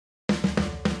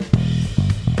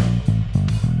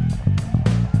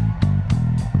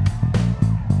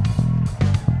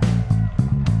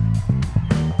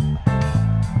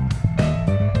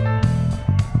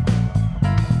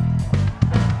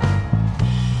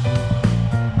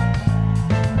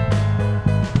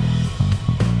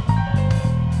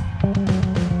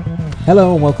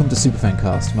Hello and welcome to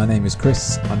Superfancast. My name is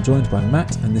Chris, I'm joined by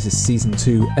Matt, and this is Season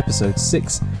 2, Episode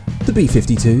 6, the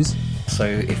B-52s. So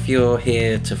if you're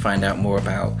here to find out more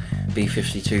about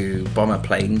B-52 bomber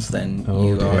planes, then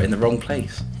you are in the wrong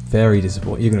place. Very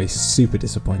disappointed. You're going to be super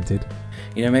disappointed.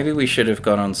 You know, maybe we should have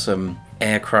gone on some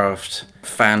aircraft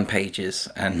fan pages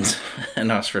and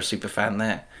asked for a super fan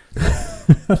there.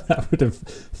 That would have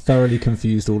thoroughly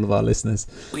confused all of our listeners.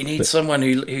 We need someone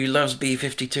who loves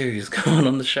B-52s. Come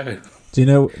on the show. Do you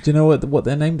know what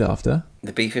they're named after?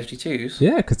 The B-52s?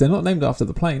 Yeah, because they're not named after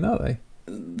the plane, are they?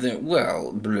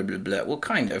 Well, blah, blah, blah. Well,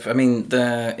 kind of. I mean,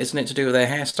 isn't it to do with their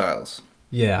hairstyles?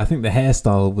 Yeah, I think the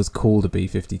hairstyle was called a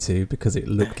B-52 because it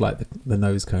looked like the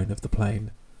nose cone of the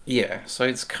plane. Yeah, so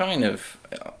it's kind of,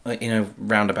 in a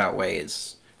roundabout way,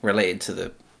 it's related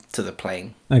to the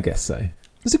plane. I guess so.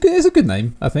 It's a good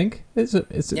name, I think. It's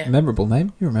a memorable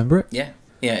name. You remember it? Yeah.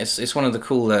 Yeah, it's one of the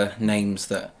cooler names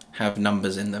that have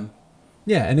numbers in them.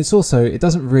 Yeah, and it's also, it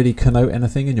doesn't really connote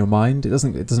anything in your mind. It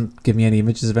doesn't give me any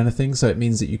images of anything, so it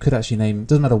means that you could actually name, it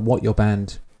doesn't matter what your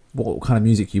band, what kind of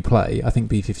music you play, I think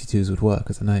B-52s would work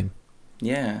as a name.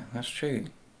 Yeah, that's true.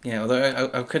 Yeah, although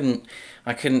I couldn't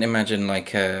imagine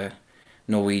like a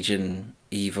Norwegian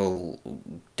evil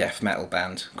death metal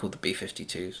band called the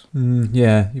B-52s.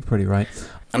 Yeah, you're pretty right.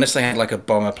 Unless they had like a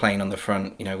bomber plane on the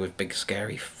front, you know, with big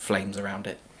scary flames around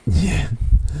it. Yeah.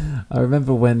 I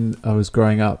remember when I was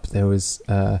growing up, there was,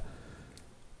 I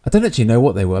don't actually know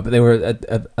what they were, but they were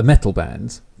a metal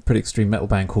band, pretty extreme metal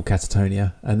band called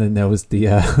Catatonia, and then there was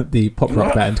the pop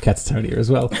rock band Catatonia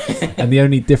as well. And the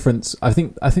only difference, I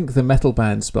think the metal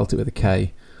band spelt it with a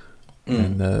K,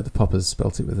 and the poppers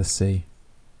spelt it with a C.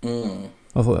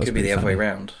 I thought that could be the other way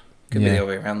around. Could be the other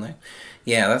way around though.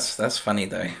 Yeah, that's funny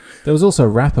though. There was also a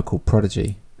rapper called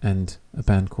Prodigy and a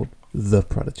band called The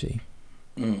Prodigy.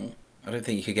 I don't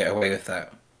think you could get away with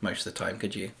that most of the time,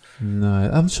 could you? No,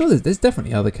 I'm sure there's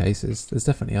definitely other cases. There's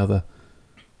definitely other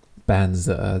bands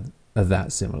that are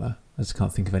that similar. I just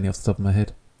can't think of any off the top of my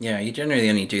head. Yeah, you generally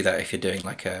only do that if you're doing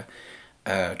like a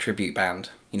tribute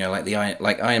band. You know,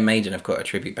 like Iron Maiden have got a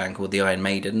tribute band called the Iron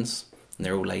Maidens, and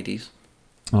they're all ladies.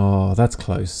 Oh, that's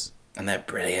close. And they're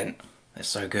brilliant. They're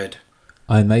so good.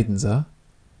 Iron Maidens are?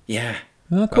 Yeah.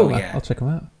 Oh, cool. Oh, yeah. I'll check them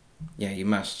out. Yeah, you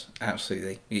must.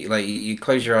 Absolutely. You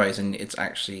close your eyes and it's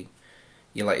actually,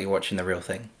 you're watching the real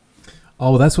thing.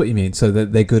 Oh, that's what you mean. So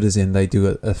they're good as in they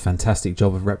do a fantastic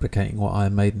job of replicating what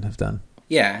Iron Maiden have done.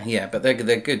 Yeah, but they're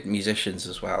good musicians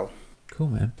as well. Cool,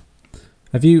 man.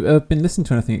 Have you been listening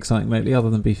to anything exciting lately other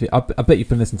than B-52s? I bet you've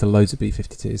been listening to loads of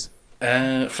B-52s.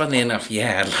 Funnily enough,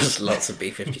 yeah, lots of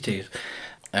B-52s.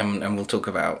 And we'll talk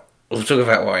about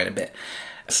why in a bit.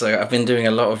 So I've been doing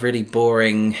a lot of really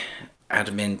boring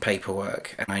admin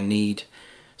paperwork, and I need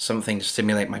something to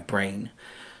stimulate my brain.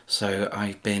 So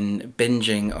I've been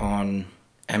binging on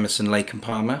Emerson, Lake and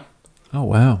Palmer. Oh,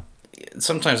 wow.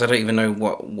 Sometimes I don't even know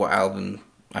what album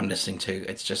I'm listening to.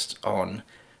 It's just on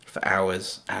for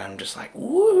hours, and I'm just like,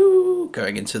 woo,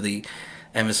 going into the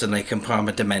Emerson, Lake and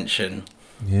Palmer dimension.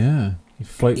 Yeah, you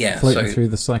floating through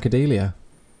the psychedelia.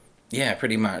 Yeah,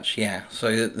 pretty much, yeah.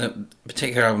 So the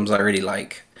particular albums I really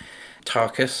like,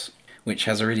 Tarkus, which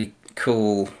has a really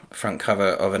cool front cover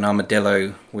of an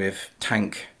armadillo with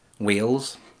tank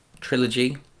wheels.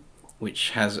 Trilogy,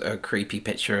 which has a creepy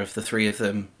picture of the three of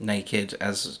them naked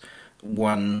as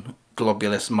one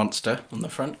globulous monster on the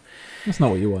front. That's not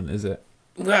what you want, is it?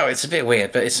 Well, it's a bit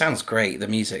weird, but it sounds great. The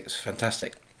music's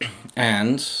fantastic.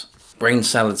 And Brain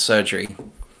Salad Surgery.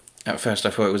 At first I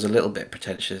thought it was a little bit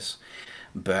pretentious,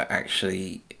 but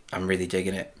actually I'm really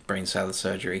digging it. Brain Salad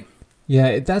Surgery.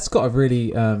 Yeah, that's got a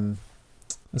really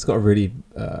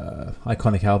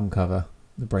iconic album cover,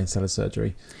 the Brain Salad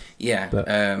Surgery. Yeah, but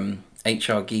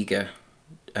H.R. Giger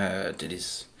did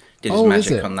his Oh,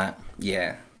 magic on that.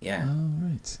 Yeah. Oh,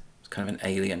 right. It's kind of an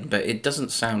alien, but it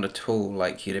doesn't sound at all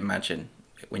like you'd imagine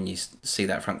when you see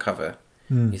that front cover.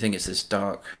 You think it's this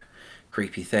dark,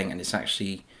 creepy thing, and it's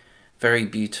actually very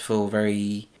beautiful,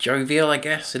 very jovial, I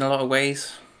guess, in a lot of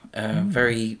ways.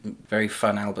 Very, very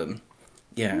fun album.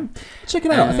 Yeah. Check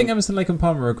it out. I think Emerson, Lake and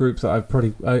Palmer are a group that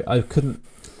I couldn't.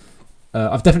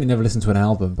 I've definitely never listened to an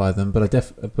album by them, but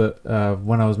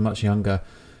when I was much younger,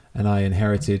 and I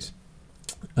inherited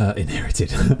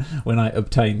when I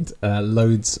obtained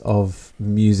loads of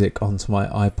music onto my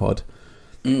iPod.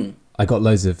 I got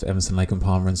loads of Emerson, Lake and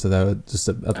Palmer, and so they were just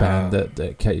a band that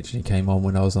occasionally came on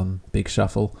when I was on Big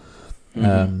Shuffle.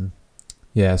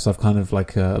 Yeah, so I've kind of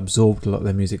like absorbed a lot of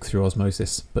their music through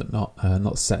osmosis, but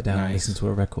not sat down and listened to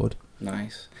a record.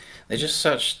 Nice. They're just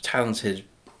such talented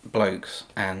blokes,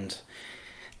 and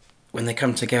when they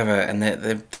come together and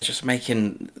they're just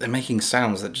making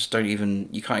sounds that just don't even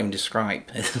you can't even describe.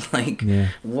 It's like, Yeah.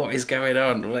 what is going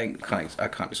on? Like, I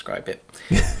can't describe it.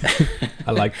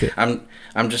 I liked it.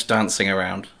 I'm just dancing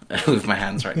around with my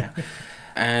hands right now,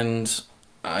 and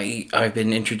I've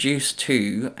been introduced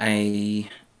to a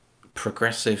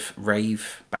progressive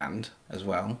rave band as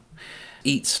well.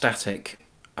 Eat Static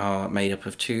are made up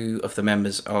of two of the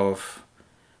members of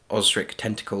Osric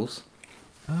Tentacles.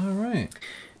 All right.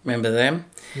 Remember them?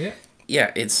 Yeah.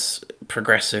 Yeah, it's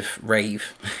progressive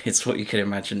rave. It's what you could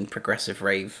imagine progressive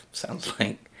rave sounds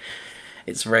like.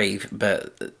 It's rave,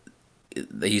 but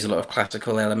they use a lot of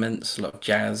classical elements, a lot of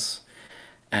jazz,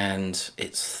 and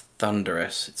it's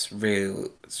thunderous. It's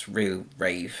real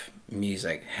rave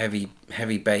music.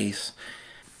 Heavy bass,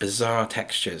 bizarre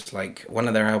textures. Like one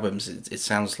of their albums, it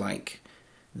sounds like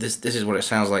this is what it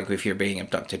sounds like if you're being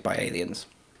abducted by aliens.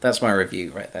 That's my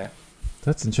review right there.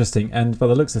 That's interesting. And by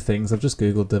the looks of things, I've just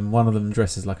Googled them. One of them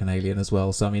dresses like an alien as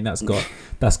well. So I mean, that's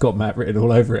got Matt written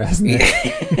all over it, hasn't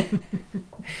it?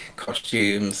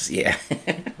 Costumes, yeah.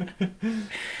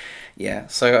 Yeah.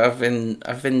 So I've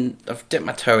dipped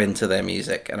my toe into their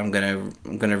music, and I'm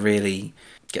gonna really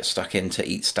get stuck into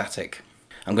Eat Static.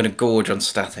 I'm gonna gorge on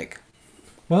Static.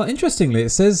 Well, interestingly, it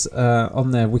says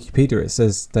on their Wikipedia, it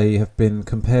says they have been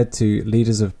compared to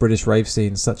leaders of British rave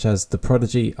scenes such as The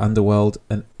Prodigy, Underworld,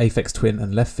 and Aphex Twin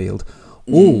and Leftfield.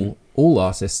 All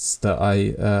artists that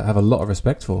I have a lot of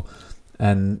respect for.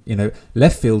 And, you know,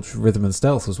 Leftfield Rhythm and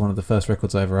Stealth was one of the first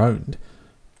records I ever owned.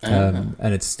 And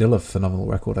it's still a phenomenal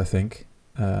record, I think.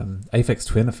 Aphex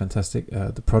Twin are fantastic.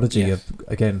 The Prodigy, Yes.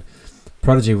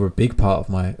 Prodigy were a big part of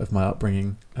my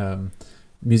upbringing.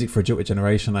 Music for a Jilted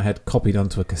Generation I had copied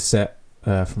onto a cassette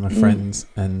from my friends,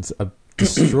 and I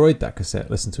destroyed that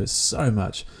cassette, listened to it so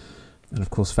much. And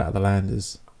of course Fat of the Land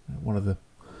is one of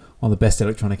the best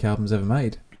electronic albums ever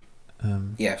made.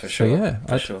 Yeah, for sure.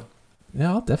 So sure. Yeah,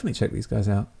 I'll definitely check these guys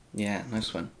out. Yeah,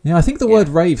 nice one. Yeah, I think the word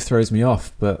rave throws me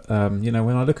off, but you know,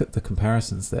 when I look at the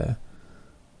comparisons there,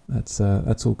 that's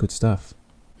all good stuff.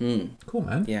 Cool,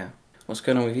 man. Yeah. What's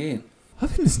going on with you?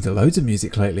 I've been listening to loads of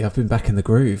music lately. I've been back in the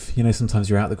groove. You know, sometimes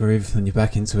you're out the groove and you're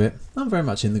back into it. I'm very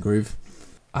much in the groove.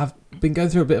 I've been going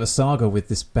through a bit of a saga with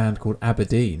this band called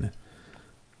Aberdeen.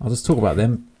 I'll just talk about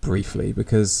them briefly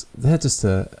because they're just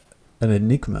an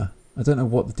enigma. I don't know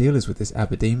what the deal is with this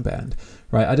Aberdeen band.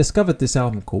 Right, I discovered this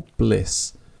album called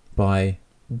Bliss by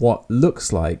what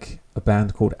looks like a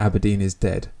band called Aberdeen is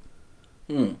Dead.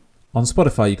 On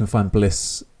Spotify, you can find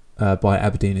Bliss by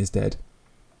Aberdeen is Dead.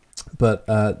 But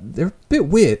they're a bit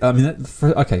weird. I mean,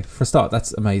 for a start,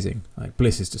 that's amazing. Like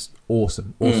Bliss is just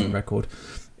awesome record.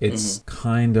 It's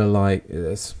kind of like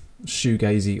this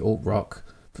shoegazy alt rock,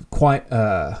 quite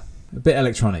a bit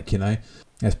electronic, you know.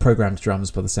 There's programmed drums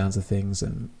by the sounds of things,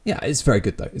 and yeah, it's very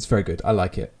good though. It's very good. I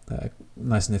like it.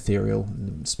 Nice and ethereal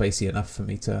and spacey enough for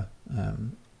me to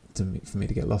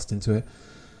get lost into it.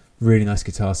 Really nice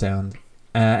guitar sound.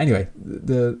 Anyway,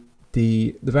 the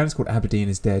band is called Aberdeen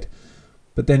is Dead.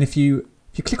 But then if you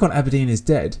click on Aberdeen is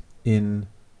Dead in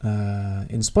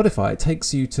Spotify, it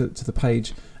takes you to the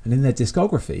page, and in their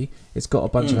discography, it's got a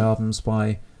bunch of albums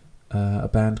by a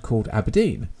band called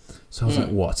Aberdeen. So I was like,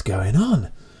 what's going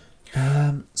on?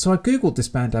 So I googled this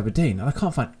band Aberdeen, and I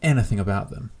can't find anything about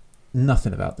them.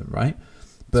 Nothing about them, right?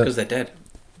 But because they're dead.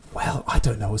 Well, I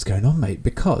don't know what's going on, mate,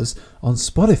 because on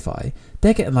Spotify,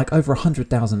 they're getting like over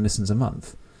 100,000 listens a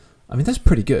month. I mean, that's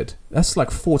pretty good. That's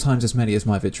like 4 times as many as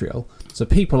My Vitriol. So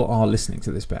people are listening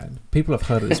to this band. People have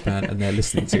heard of this band and they're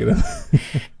listening to them.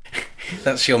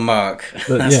 That's your mark.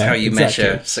 That's how you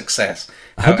measure success.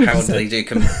 How do they do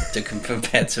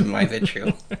compared to My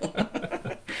Vitriol?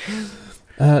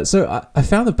 So I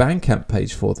found the Bandcamp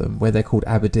page for them where they're called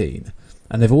Aberdeen.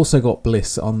 And they've also got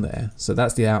Bliss on there. So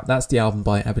that's the album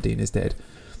by Aberdeen is Dead.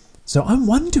 So I'm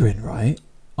wondering, right,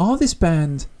 are this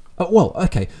band... well,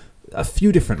 okay... A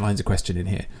few different lines of question in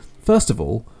here. First of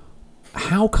all,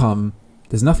 how come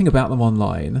there's nothing about them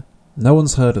online? No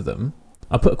one's heard of them.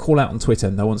 I put a call out on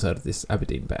Twitter. No one's heard of this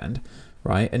Aberdeen band,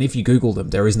 right? And if you Google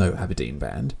them, there is no Aberdeen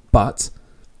band. But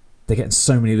they're getting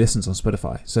so many listens on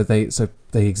Spotify, so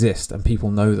they exist and people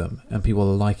know them and people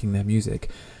are liking their music.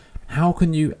 How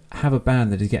can you have a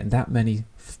band that is getting that many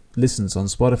listens on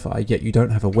Spotify yet you don't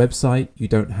have a website, you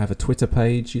don't have a Twitter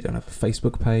page, you don't have a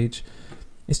Facebook page?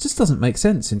 It just doesn't make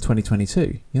sense in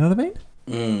 2022. You know what I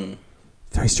mean?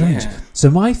 Very strange. Yeah. So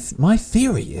my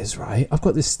theory is, right, I've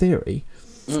got this theory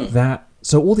that...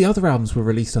 So all the other albums were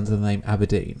released under the name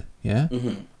Aberdeen, yeah?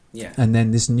 Yeah. And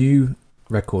then this new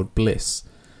record, Bliss,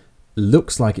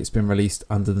 looks like it's been released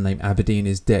under the name Aberdeen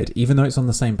is Dead, even though it's on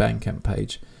the same Bandcamp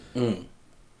page.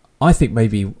 I think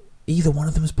maybe either one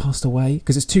of them has passed away,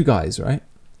 because it's two guys, right?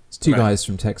 It's two Right. guys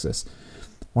from Texas.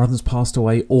 One of them's passed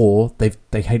away, or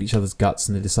they hate each other's guts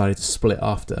and they decided to split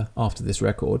after this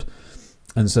record,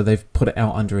 and so they've put it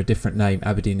out under a different name,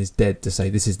 Aberdeen is Dead, to say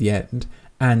this is the end,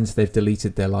 and they've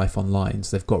deleted their life online.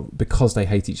 So they've got, because they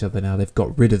hate each other now, they've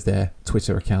got rid of their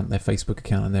Twitter account, their Facebook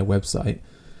account, and their website.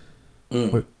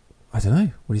 Mm. I don't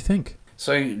know. What do you think?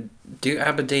 So, do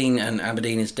Aberdeen and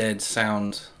Aberdeen is Dead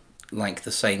sound like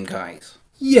the same guys?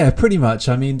 Yeah, pretty much.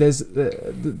 I mean, there's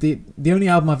the only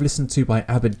album I've listened to by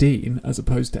Aberdeen, as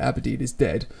opposed to Aberdeen is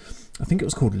Dead, I think it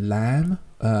was called Lamb,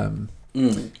 and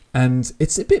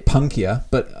it's a bit punkier,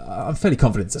 but I'm fairly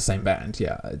confident it's the same band.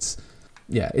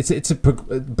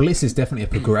 Bliss is definitely a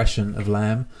progression of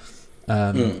Lamb,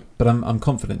 but I'm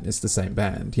confident it's the same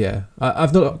band. Yeah,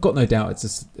 I've got no doubt it's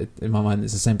just, in my mind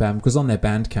it's the same band, because on their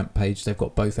Bandcamp page they've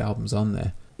got both albums on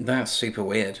there. That's super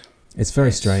weird. It's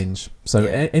very strange. So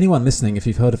anyone listening, if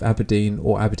you've heard of Aberdeen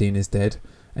or Aberdeen is Dead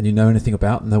and you know anything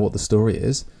about and know what the story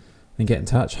is, then get in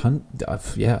touch. I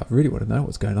really want to know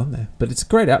what's going on there. But it's a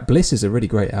great Bliss is a really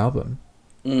great album.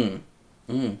 Well,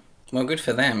 good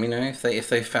for them. You know, if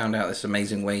they found out this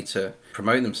amazing way to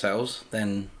promote themselves,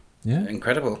 then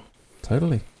incredible.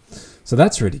 Totally. So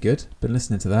that's really good. Been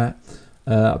listening to that.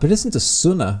 I've been listening to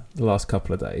Sunna the last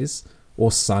couple of days, or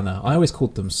Sunna. I always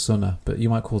called them Sunna, but you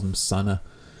might call them Sunna.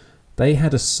 They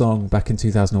had a song back in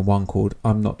 2001 called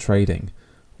I'm Not Trading,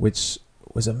 which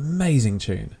was an amazing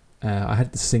tune. I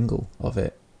had the single of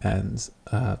it, and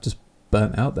just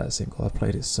burnt out that single. I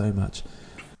played it so much,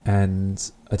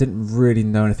 and I didn't really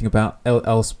know anything about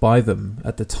else by them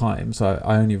at the time, so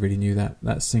I only really knew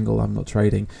that single, I'm Not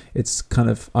Trading. It's kind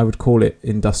of, I would call it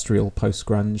industrial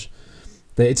post-grunge.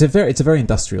 It's a very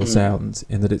industrial sound,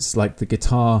 in that it's like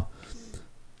the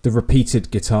repeated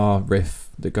guitar riff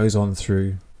that goes on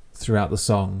throughout the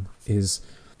song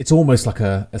it's almost like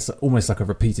a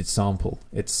repeated sample.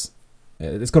 It's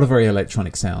got a very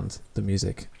electronic sound, the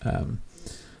music. And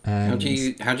how do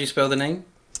you spell the name?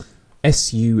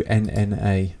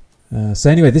 Sunna. So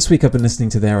anyway, this week I've been listening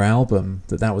to their album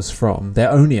that was from, their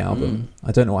only album.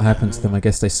 I don't know what happened to them. I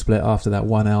guess they split after that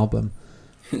one album.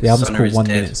 The album's called 1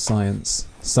 Minute Science.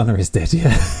 Sunna is Dead,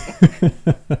 yeah.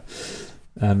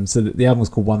 So the album was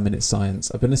called 1 Minute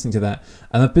Science. I've been listening to that,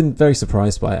 and I've been very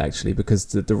surprised by it, actually, because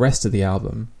the rest of the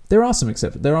album, there are some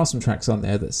tracks on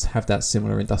there that have that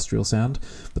similar industrial sound,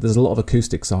 but there's a lot of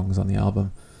acoustic songs on the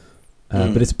album.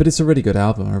 But it's a really good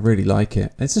album. I really like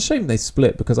it. And it's a shame they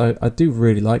split, because I do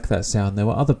really like that sound. There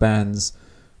were other bands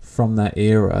from that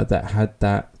era that had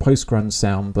that post-grunge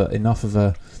sound, but enough of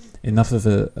a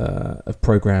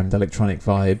programmed electronic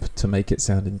vibe to make it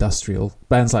sound industrial.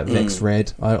 Bands like Vex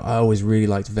Red. I always really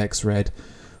liked Vex Red.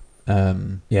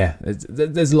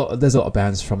 There's a lot of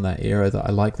bands from that era that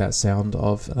I like that sound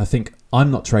of, and I think I'm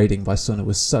Not Trading by Sunna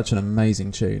was such an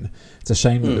amazing tune. It's a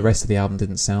shame that the rest of the album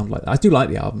didn't sound like that. I do like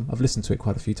the album. I've listened to it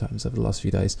quite a few times over the last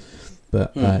few days,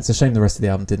 but it's a shame the rest of the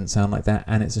album didn't sound like that,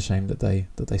 and it's a shame that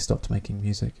they stopped making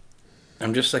music.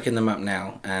 I'm just looking them up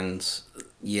now, and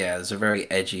there's a very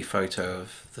edgy photo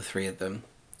of the three of them.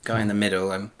 Guy in the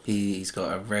middle, he's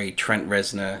got a very Trent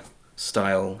Reznor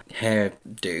style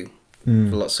hairdo.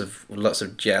 Lots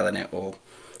of gel in it, or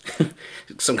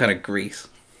some kind of grease.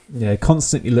 Yeah,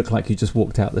 constantly look like you just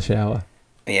walked out the shower.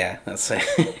 Yeah, that's it.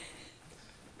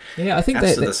 Yeah, I think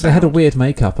they had a weird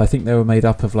makeup. I think they were made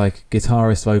up of like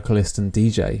guitarist, vocalist, and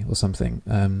DJ or something.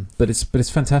 But it's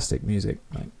fantastic music,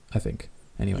 I think.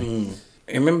 Anyway,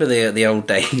 remember the old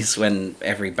days when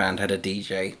every band had a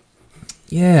DJ?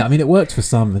 Yeah, I mean it worked for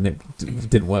some and it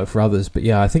didn't work for others. But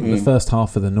yeah, I think the first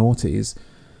half of the noughties.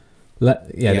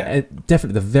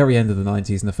 Definitely the very end of the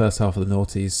 90s and the first half of the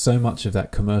noughties, so much of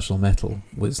that commercial metal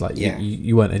was like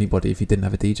you weren't anybody if you didn't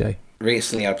have a DJ.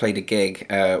 Recently I played a gig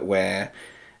where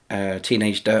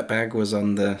Teenage Dirtbag was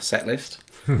on the set list.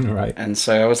 Right. And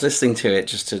so I was listening to it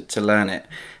just to learn it.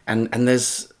 And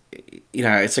there's,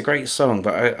 it's a great song,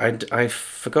 but I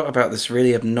forgot about this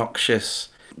really obnoxious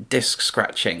disc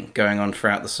scratching going on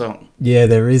throughout the song. Yeah,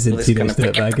 there is in Teenage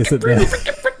Dirtbag, isn't there?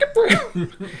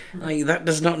 Like, that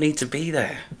does not need to be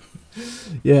there.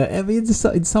 Yeah, I mean,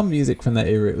 in some music from that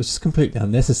era, it was just completely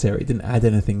unnecessary. It didn't add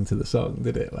anything to the song,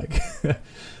 did it? Like,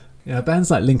 bands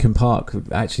like Linkin Park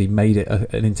actually made it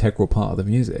an integral part of the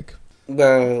music.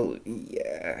 Well,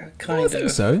 yeah, kind of.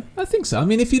 I think so. I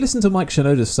mean, if you listen to Mike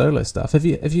Shinoda's solo stuff, have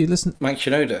you listened? Mike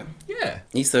Shinoda? Yeah.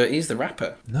 He's the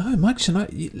rapper. No, Mike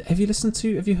Shinoda. Have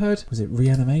you heard? Was it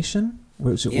Reanimation?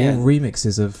 Which are all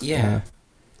remixes of. Yeah,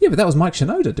 but that was Mike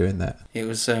Shinoda doing that. It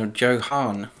was Joe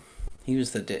Hahn. He was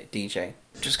the DJ.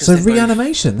 Just 'cause So they're both-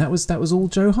 Reanimation, that was all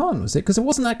Joe Hahn, was it? Because it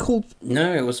wasn't that called,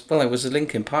 No, it was a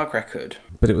Linkin Park record.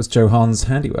 but it was Joe Hahn's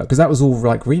handiwork because that was all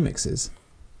like remixes.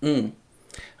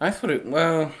 I thought it.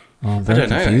 Well, Oh, I'm I very don't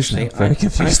know. confused Actually, now. Very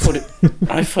confused.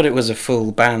 I thought it was a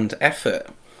full band effort,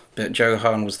 but Joe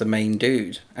Hahn was the main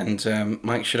dude, and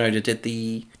Mike Shinoda did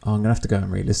the. Oh, I'm gonna have to go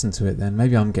and re-listen to it then.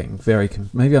 Maybe I'm getting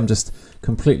maybe I'm just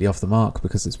completely off the mark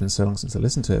because it's been so long since I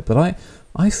listened to it. But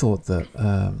I thought that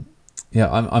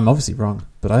I'm obviously wrong,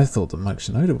 but I thought that Mike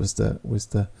Shinoda was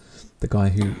the guy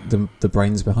who the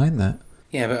brains behind that.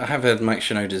 Yeah, but I have heard Mike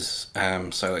Shinoda's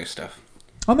solo stuff.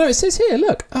 Oh no, it says here.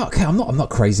 Look. Oh, okay, I'm not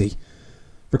crazy.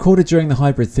 Recorded during the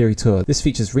Hybrid Theory tour, this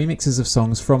features remixes of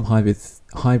songs from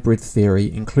Hybrid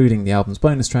Theory, including the album's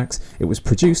bonus tracks. It was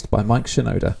produced by Mike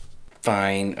Shinoda.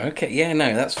 Fine. Okay. Yeah.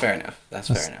 No, that's fair enough. That's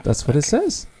fair enough. That's what it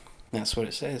says. That's what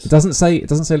it says. It doesn't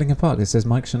say Linkin Park. It says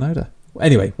Mike Shinoda.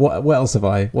 Anyway, what else have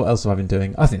I been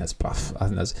doing? I think that's buff. I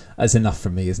think that's enough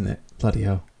from me, isn't it? Bloody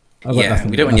hell. Yeah,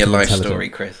 we don't want your life story,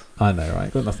 Chris. I know,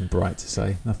 right? Got nothing bright to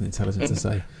say, nothing intelligent to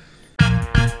say.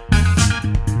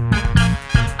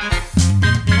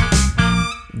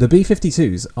 The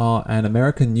B-52s are an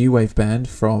American new wave band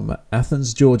from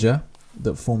Athens, Georgia,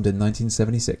 that formed in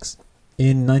 1976.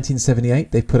 In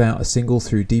 1978, they put out a single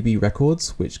through DB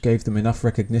Records, which gave them enough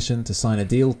recognition to sign a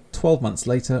deal 12 months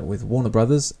later with Warner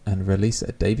Brothers and release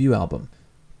a debut album.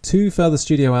 2 further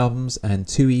studio albums and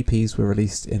 2 EPs were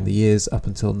released in the years up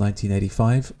until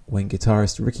 1985, when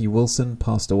guitarist Ricky Wilson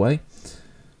passed away.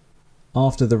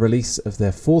 After the release of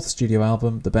their 4th studio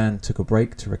album, the band took a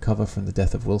break to recover from the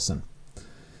death of Wilson.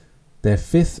 Their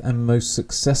 5th and most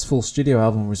successful studio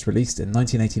album was released in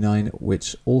 1989,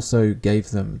 which also gave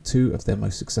them 2 of their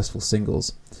most successful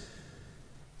singles.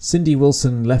 Cindy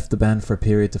Wilson left the band for a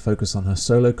period to focus on her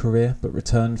solo career, but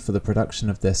returned for the production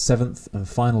of their 7th and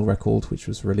final record, which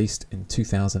was released in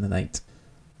 2008.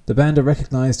 The band are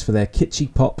recognised for their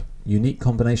kitschy pop, unique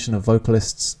combination of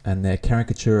vocalists, and their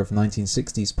caricature of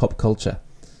 1960s pop culture.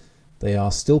 They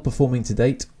are still performing to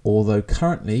date, although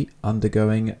currently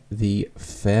undergoing the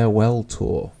farewell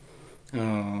tour.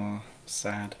 Oh,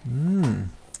 sad.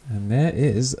 And there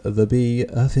is the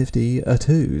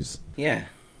B-52s. Yeah,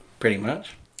 pretty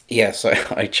much. Yeah, so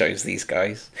I chose these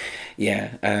guys.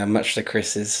 Yeah, much to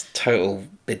Chris's total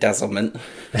bedazzlement.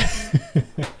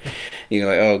 You're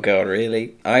like, oh god,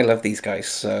 really? I love these guys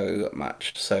so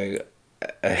much. So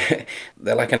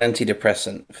they're like an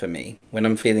antidepressant for me. When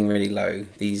I'm feeling really low,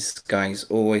 these guys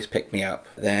always pick me up.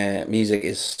 Their music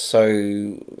is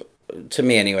so, to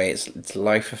me anyway, it's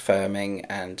life affirming,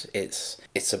 and it's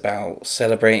about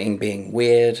celebrating being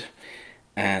weird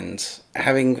and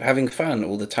having fun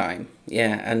all the time.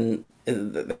 Yeah, and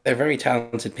they're very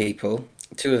talented people.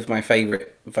 2 of my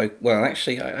favorite well,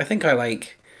 actually, I think I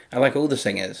like all the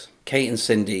singers. Kate and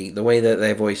Cindy, the way that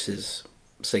their voices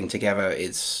sing together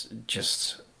is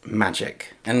just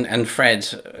magic. And Fred,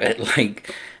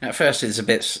 like, at first it's a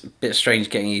bit strange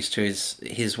getting used to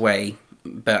his way,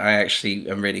 but I actually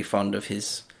am really fond of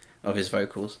his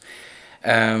vocals.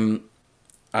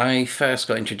 I first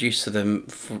got introduced to them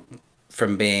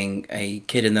from being a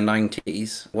kid in the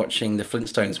 90s watching the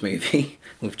Flintstones movie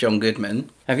with John Goodman.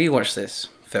 Have you watched this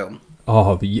film?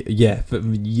 Oh, yeah, for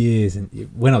years, and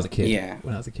when I was a kid. Yeah.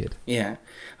 When I was a kid. Yeah.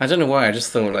 I don't know why, I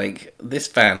just thought, like, this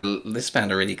band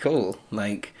are really cool.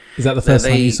 Like, is that the first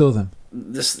time you saw them?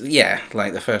 Yeah,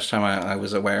 like the first time I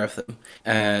was aware of them.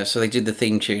 So they did the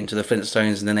theme tune to the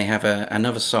Flintstones, and then they have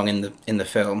another song in the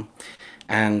film,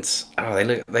 and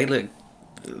they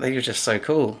were just so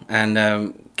cool.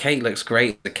 And Kate looks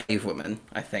great as a cave woman,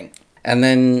 I think. And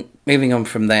then moving on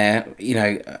from there, you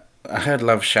know, I heard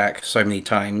Love Shack so many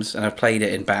times, and I've played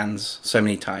it in bands so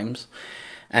many times,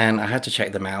 and I had to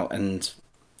check them out, and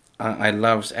I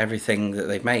loved everything that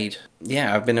they've made.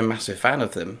 Yeah, I've been a massive fan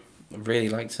of them. I really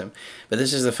liked them. But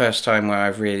this is the first time where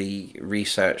I've really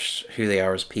researched who they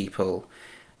are as people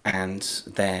and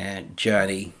their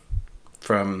journey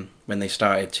from when they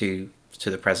started to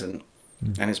the present.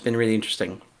 And it's been really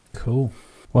interesting. Cool.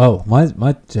 Well,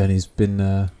 my journey's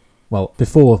been,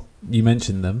 before you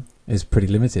mentioned them, is pretty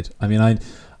limited. I mean,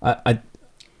 I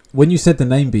when you said the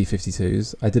name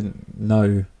B-52s, I didn't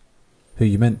know who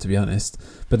you meant, to be honest.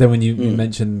 But then when you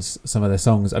mentioned some of their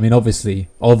songs, I mean, obviously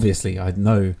I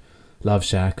know Love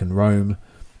Shack and Rome,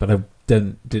 but I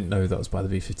didn't know that was by the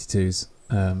B-52s,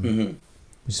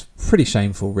 which is pretty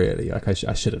shameful, really. Like,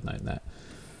 I should have known that.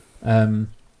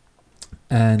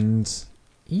 And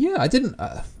yeah,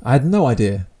 I had no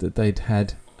idea that they'd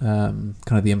had kind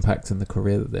of the impact and the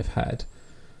career that they've had.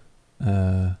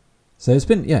 So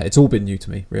it's all been new to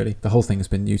me, really. The whole thing has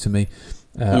been new to me,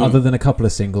 other than a couple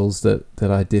of singles that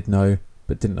I did know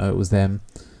but didn't know it was them.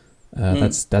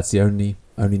 That's the only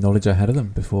knowledge I had of them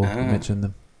before you mentioned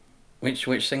them.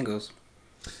 Which singles?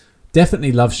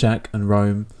 Definitely Love Shack and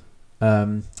Rome.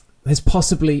 There's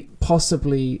possibly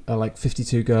like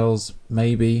 52 Girls,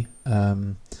 maybe.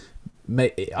 I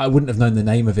wouldn't have known the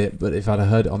name of it, but if I'd have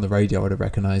heard it on the radio, I'd have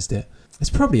recognised it. There's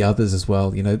probably others as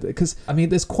well, because I mean,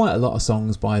 there's quite a lot of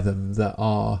songs by them that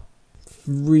are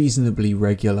reasonably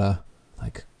regular,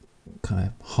 like kind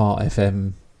of Heart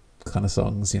FM kind of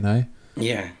songs,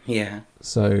 Yeah.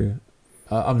 So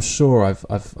I'm sure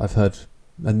I've heard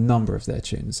a number of their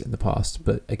tunes in the past,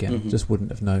 but again, just wouldn't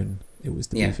have known it was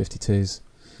the B-52s.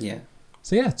 Yeah.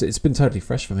 So yeah, it's been totally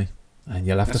fresh for me, and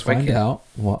you'll have to find out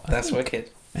what. That's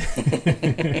wicked.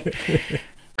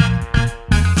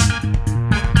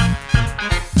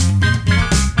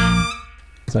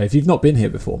 So if you've not been here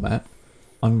before, Matt,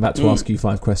 I'm about to ask you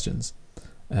 5 questions.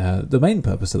 The main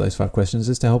purpose of those 5 questions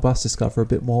is to help us discover a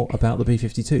bit more about the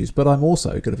B-52s, but I'm also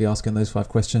going to be asking those 5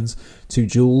 questions to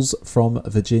Jules from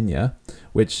Virginia,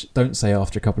 which don't say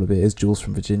after a couple of beers, Jules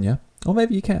from Virginia, or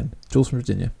maybe you can, Jules from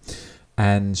Virginia,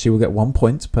 and she will get 1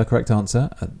 point per correct answer,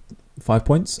 5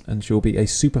 points, and she will be a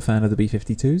super fan of the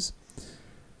B-52s.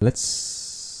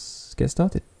 Let's get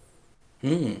started.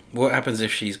 What happens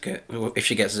if she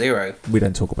gets 0? We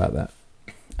don't talk about that.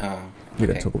 Oh, okay. We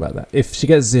don't talk about that. If she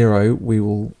gets 0, we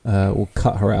will we'll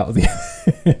cut her out of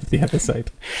the episode.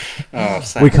 Oh,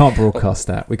 sad. We can't broadcast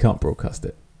that. We can't broadcast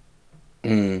it.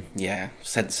 Yeah,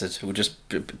 censored. We'll just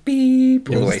beep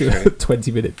all the way through.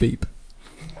 20-minute beep.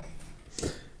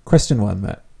 Question 1,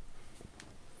 Matt.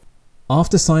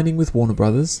 After signing with Warner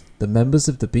Brothers, the members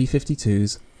of the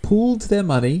B-52s pooled their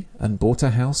money and bought a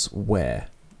house where?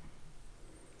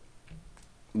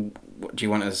 What do you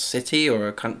want, a city or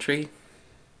a country?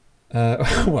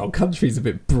 Well, country's a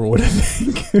bit broad, I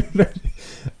think.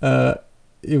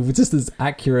 It was just as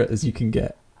accurate as you can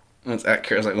get. That's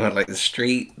accurate as like the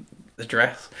street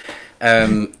address.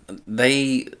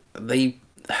 They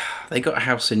got a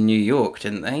house in New York,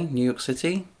 didn't they? New York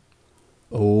City.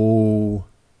 Oh,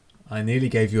 I nearly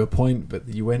gave you a point, but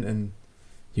you went and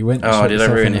Oh, shot did I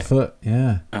yourself ruin in the it? foot.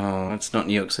 Yeah. Oh, it's not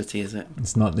New York City, is it?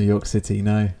 It's not New York City,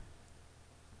 no.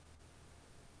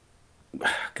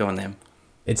 Go on then.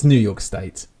 It's New York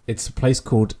State. It's a place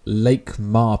called Lake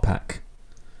Marpac.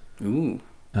 Ooh.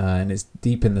 And it's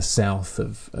deep in the south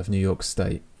of New York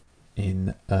State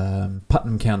in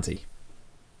Putnam County.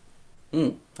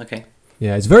 Okay.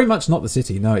 Yeah, it's very much not the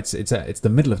city. No, it's the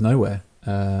middle of nowhere.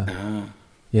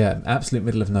 Yeah, absolute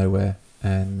middle of nowhere.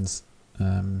 And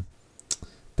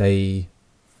it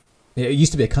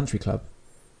used to be a country club.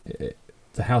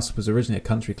 The house was originally a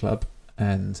country club,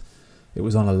 and it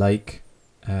was on a lake.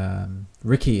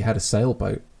 Ricky had a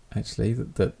sailboat, actually,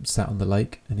 that sat on the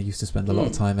lake, and he used to spend a lot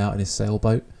of time out in his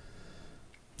sailboat.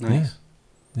 Nice.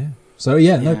 Yeah. So,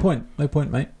 yeah, no point,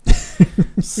 mate.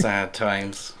 Sad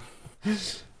times.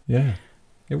 Yeah.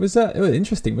 It was an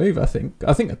interesting move, I think.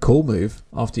 I think a cool move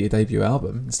after your debut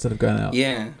album, instead of going out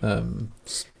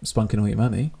spunking all your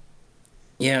money.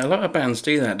 Yeah, a lot of bands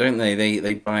do that, don't they?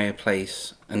 They buy a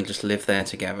place and just live there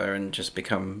together and just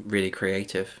become really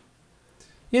creative.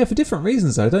 Yeah, for different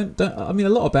reasons though. I mean, a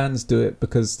lot of bands do it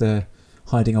because they're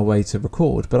hiding away to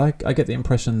record, but I get the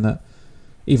impression that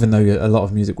even though a lot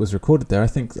of music was recorded there, I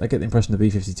get the impression the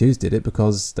B-52s did it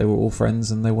because they were all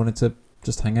friends and they wanted to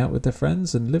just hang out with their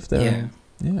friends and live there.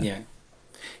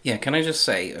 Yeah. Can I just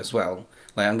say as well,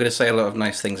 like, I'm going to say a lot of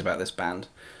nice things about this band,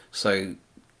 so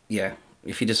yeah,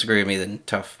 if you disagree with me, then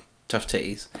tough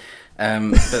titties.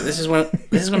 But this is one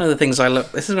of the things I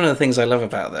love. This is one of the things I love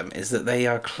about them, is that they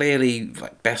are clearly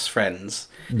like best friends,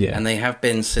 and they have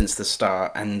been since the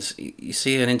start. And you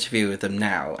see an interview with them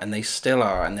now, and they still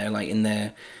are, and they're like in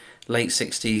their late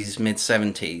 60s, mid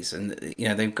 70s, and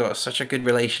they've got such a good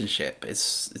relationship.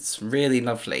 It's really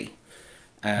lovely.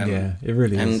 It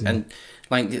really is. And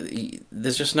like, there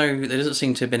doesn't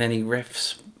seem to have been any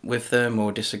rifts with them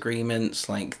or disagreements.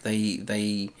 Like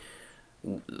they've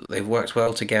worked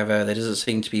well together. There doesn't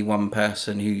seem to be one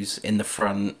person who's in the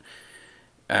front.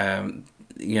 They're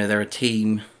a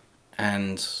team,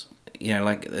 and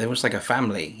like they're almost like a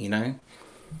family.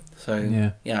 So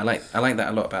I like that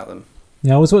a lot about them.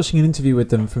 Yeah, I was watching an interview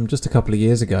with them from just a couple of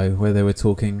years ago where they were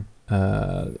talking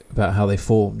about how they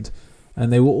formed,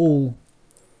 and they were all.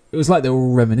 It was like they were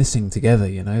all reminiscing together,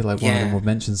 like one of them would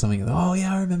mention something. Oh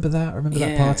yeah, I remember that. I remember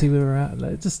that party we were at.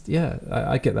 Like,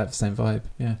 I get that same vibe.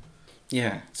 Yeah.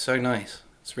 Yeah, so nice.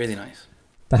 It's really nice.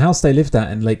 The house they lived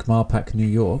at in Lake Marpac, New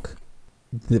York,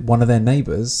 one of their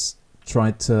neighbours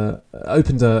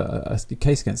opened a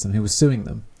case against them. Who was suing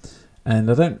them,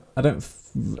 and I don't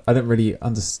really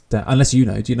understand. Unless you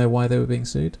know, do you know why they were being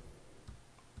sued?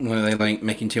 Were they like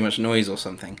making too much noise or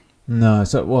something? No,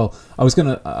 so well,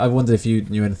 I wondered if you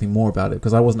knew anything more about it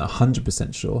because I wasn't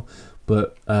 100% sure,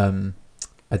 but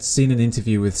I'd seen an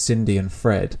interview with Cindy and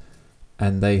Fred,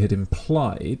 and they had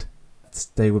implied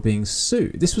they were being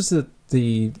sued. This was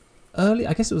the early,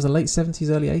 I guess it was the late 70s,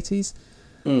 early 80s.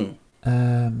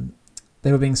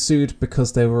 They were being sued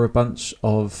because there were a bunch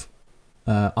of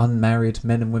unmarried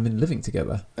men and women living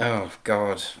together. Oh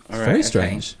God! All right, very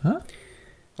strange, huh?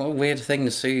 What a weird thing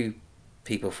to sue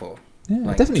people for. Yeah,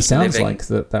 like it definitely sounds living, like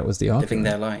that was the argument. living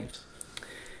their lives.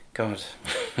 God.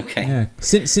 Okay. Yeah.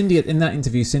 Cindy, in that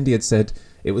interview, Cindy had said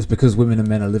it was because women and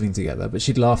men are living together, but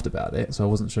she'd laughed about it, so I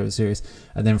wasn't sure it was serious.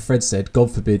 And then Fred said,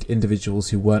 God forbid individuals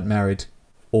who weren't married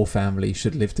or family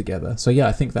should live together. So yeah,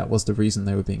 I think that was the reason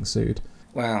they were being sued.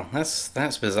 Wow,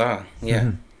 that's bizarre. Yeah.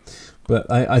 Mm-hmm.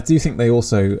 But I do think they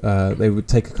also they would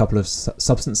take a couple of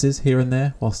substances here and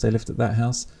there whilst they lived at that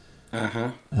house.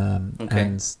 Okay.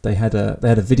 And they had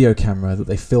a video camera that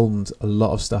they filmed a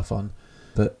lot of stuff on,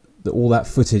 but all that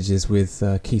footage is with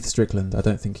Keith Strickland. I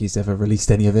don't think he's ever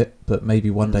released any of it, but maybe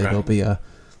one day there'll be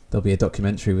a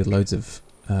documentary with loads of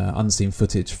unseen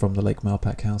footage from the Lake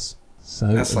Malpac house.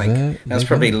 So that's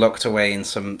probably locked away in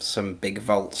some big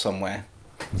vault somewhere.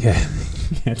 Yeah,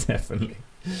 yeah, definitely.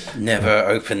 Never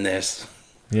open this.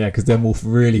 Yeah, because then we'll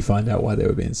really find out why they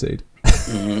were being sued.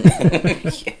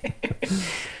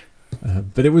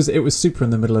 But it was super in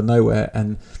the middle of nowhere,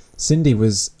 and Cindy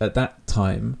was at that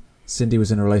time. Cindy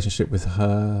was in a relationship with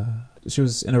her. She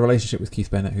was in a relationship with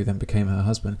Keith Bennett, who then became her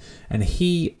husband. And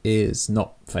he is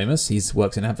not famous. He's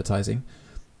worked in advertising,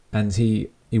 and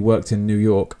he worked in New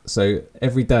York. So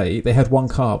every day they had one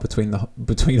car between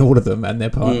all of them and their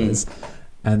partners.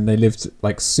 And they lived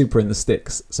like super in the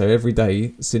sticks. So every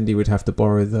day Cindy would have to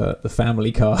borrow the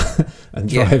family car and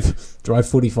drive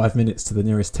 45 minutes to the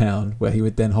nearest town, where he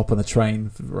would then hop on a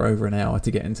train for over an hour to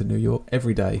get into New York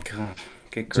every day. God,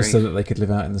 good grief. Just so that they could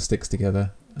live out in the sticks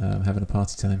together, having a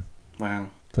party time. Wow.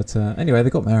 But anyway,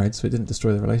 they got married, so it didn't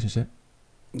destroy the relationship.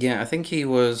 Yeah, I think he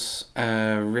was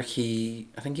Ricky.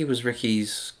 I think he was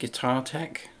Ricky's guitar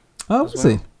tech. Oh, was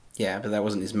he? Yeah, but that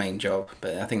wasn't his main job.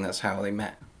 But I think that's how they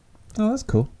met. Oh, that's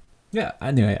cool. Yeah,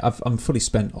 anyway, I'm fully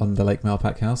spent on the Lake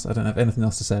Malpac house. I don't have anything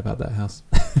else to say about that house.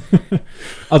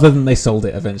 Other than they sold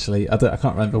it eventually. I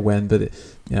can't remember when, but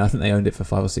I think they owned it for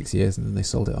 5 or 6 years and then they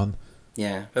sold it on.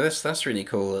 Yeah, but that's really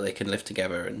cool that they can live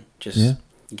together and just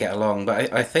get along.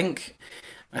 But I think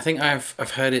I've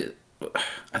heard it.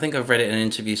 I think I've read it in an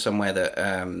interview somewhere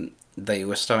that they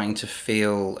were starting to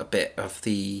feel a bit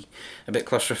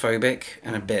claustrophobic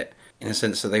and a bit in the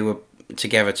sense that they were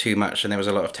together too much and there was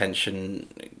a lot of tension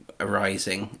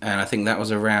arising, and I think that was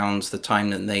around the time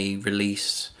that they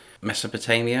released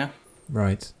Mesopotamia,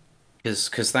 right?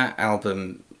 Because that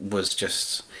album was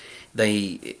just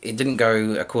it didn't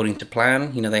go according to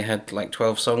plan. They had like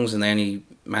 12 songs and they only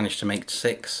managed to make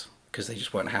 6 because they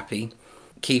just weren't happy.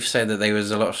 Keith said that there was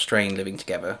a lot of strain living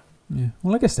together. Yeah,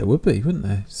 well, I guess there would be, wouldn't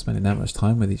there, spending that much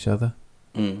time with each other.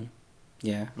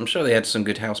 Yeah, I'm sure they had some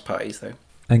good house parties though.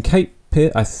 And Kate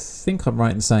Pierce, I think I'm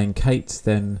right in saying Kate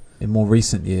then, in more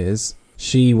recent years,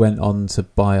 she went on to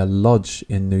buy a lodge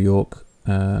in New York,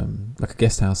 like a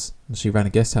guest house. And she ran a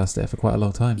guest house there for quite a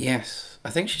long time. Yes, I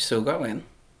think she's still got one.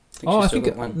 I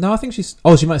think she's...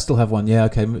 Oh, she might still have one. Yeah,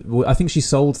 okay. I think she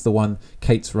sold the one,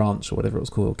 Kate's Ranch or whatever it was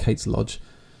called, Kate's Lodge,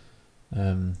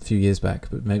 a few years back.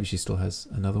 But maybe she still has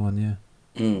another one,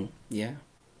 yeah. Yeah.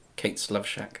 Kate's Love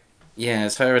Shack. Yeah,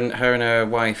 it's her and her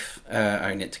wife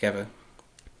own it together.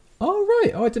 Oh,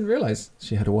 right. Oh, I didn't realise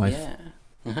she had a wife. Yeah.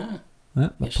 Uh-huh.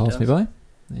 That passed me by.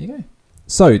 There you go.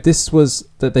 So this was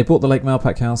that they bought the Lake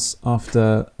Malpac house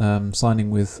after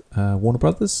signing with Warner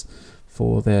Brothers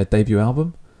for their debut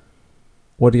album.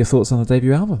 What are your thoughts on the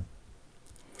debut album?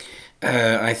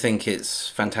 I think it's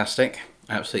fantastic.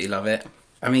 I absolutely love it.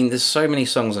 I mean, there's so many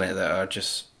songs on it that are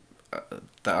just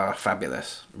that are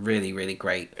fabulous. Really, really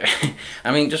great.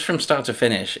 I mean, just from start to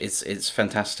finish, it's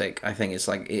fantastic. I think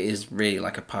it is really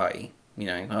like a party.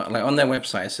 Like on their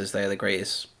website it says they're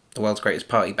the world's greatest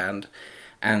party band,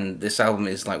 and this album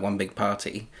is like one big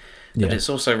party. But it's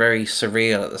also very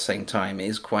surreal at the same time. It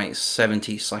is quite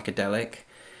 70s psychedelic.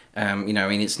 I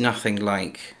mean, it's nothing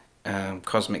like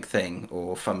Cosmic Thing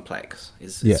or Funplex.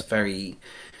 It's very...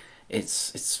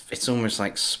 It's almost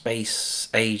like space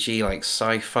agey, like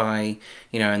sci-fi,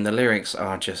 and the lyrics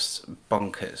are just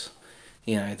bonkers.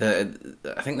 I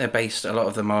think they're based, a lot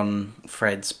of them, on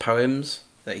Fred's poems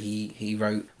that he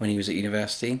wrote when he was at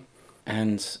university.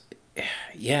 And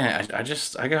yeah,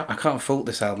 I can't fault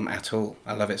this album at all.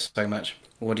 I love it so much.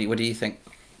 What do you think?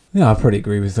 Yeah, I probably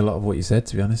agree with a lot of what you said.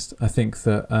 To be honest, I think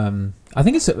that I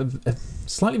think it's a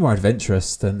slightly more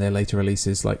adventurous than their later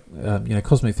releases. Like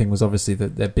Cosmic Thing was obviously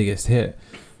their biggest hit,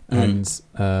 and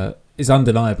is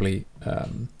undeniably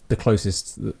the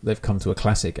closest that they've come to a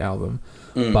classic album.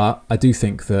 But I do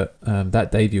think that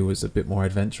that debut was a bit more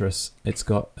adventurous. It's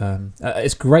got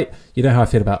it's great. You know how I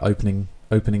feel about opening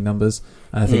numbers,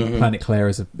 and I think Planet Claire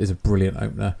is a brilliant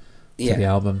opener to the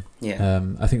album.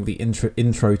 I think the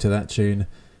intro to that tune,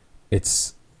 it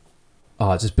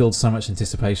just builds so much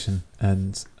anticipation,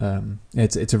 and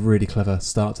it's a really clever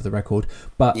start to the record.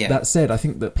 But that said, I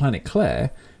think that Planet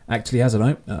Claire actually as an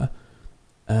opener,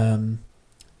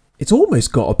 it's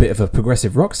almost got a bit of a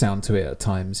progressive rock sound to it at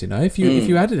times. If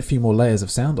you added a few more layers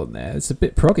of sound on there, it's a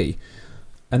bit proggy,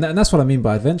 and that's what I mean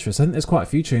by adventurous. I think there's quite a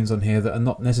few tunes on here that are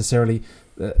not necessarily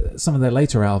some of their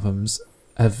later albums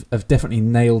have definitely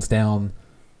nailed down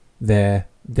their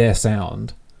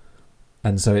sound,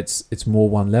 and so it's more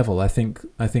one level. I think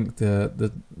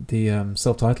the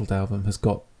self-titled album has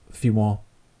got a few more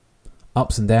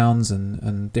ups and downs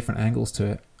and different angles to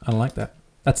it. I like that.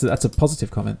 That's a positive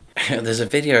comment. There's a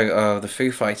video of the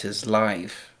Foo Fighters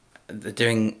live. They're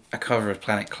doing a cover of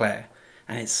Planet Claire,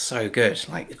 and it's so good.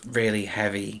 Like, really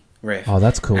heavy riff. Oh,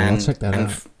 that's cool. I'll check that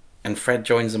out. And Fred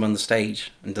joins them on the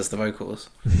stage and does the vocals.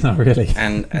 Oh, really?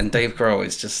 And Dave Grohl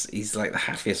he's like the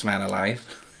happiest man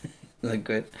alive. Like,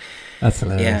 good. That's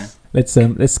hilarious. Yeah.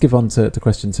 Let's skip on to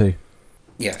question 2.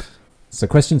 Yes. So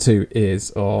question 2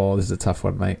 is, this is a tough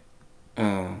one, mate.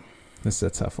 Oh. This is a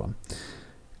tough one.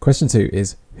 Question 2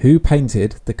 is, who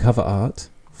painted the cover art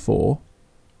for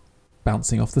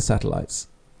Bouncing Off the Satellites?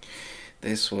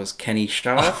 This was Kenny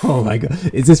Scharf. Oh my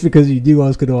god. Is this because you knew I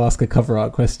was going to ask a cover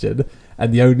art question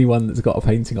and the only one that's got a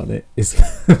painting on it is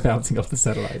Bouncing Off the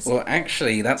Satellites? Well,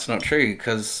 actually, that's not true,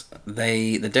 because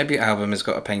the debut album has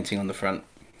got a painting on the front.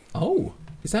 Oh,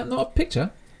 is that not a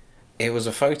picture? It was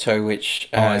a photo which...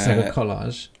 it's like a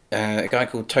collage. A guy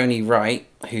called Tony Wright,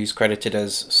 who's credited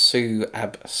as Sue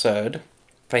Absurd,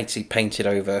 basically painted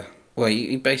over... Well,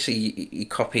 he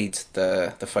copied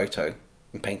the photo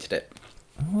and painted it.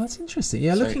 Oh, that's interesting.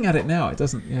 Yeah, so, looking at it now, it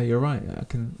doesn't... Yeah, you're right. I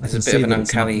can see that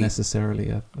it's not necessarily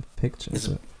a picture.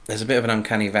 There's a bit of an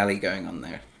uncanny valley going on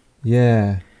there.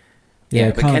 Yeah.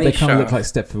 Yeah, but they kind of look like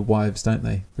Stepford Wives, don't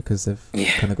they? Because they've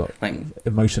kind of got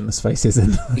emotionless faces.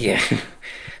 Yeah.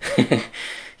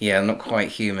 Yeah, not quite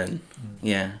human.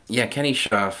 Yeah. Yeah, Kenny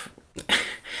Scharf.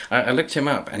 I looked him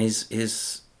up, and his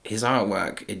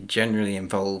artwork, it generally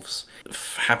involves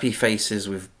happy faces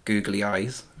with googly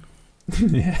eyes.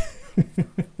 Yeah.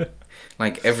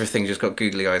 Like, everything just got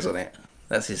googly eyes on it.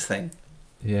 That's his thing.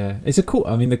 Yeah, it's a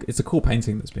cool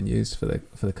painting that's been used for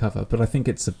the cover, but I think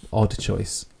it's an odd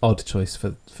choice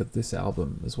for this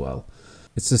album as well.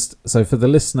 It's just, so for the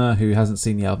listener who hasn't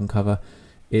seen the album cover,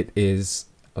 it is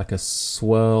like a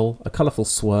colourful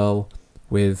swirl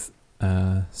with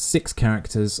 6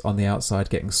 characters on the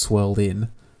outside getting swirled in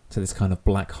to this kind of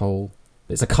black hole.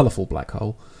 It's a colourful black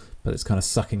hole, but it's kind of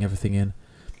sucking everything in.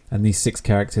 And these 6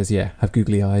 characters, have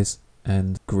googly eyes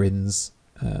and grins,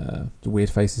 weird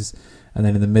faces. And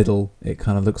then in the middle, it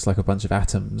kind of looks like a bunch of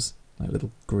atoms, like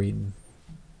little green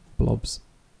blobs.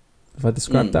 Have I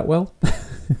described that well?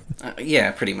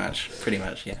 Yeah, pretty much,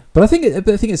 yeah. But I think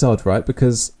it's odd, right?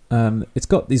 Because it's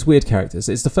got these weird characters.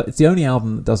 It's the only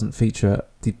album that doesn't feature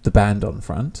the band on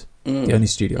front. The only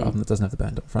studio album that doesn't have the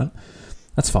band on front.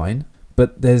 That's fine.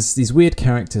 But there's these weird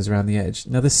characters around the edge.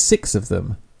 Now there's 6 of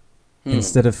them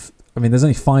instead of. I mean, there's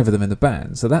only 5 of them in the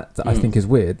band, so that I think is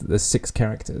weird. There's 6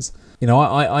 characters.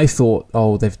 I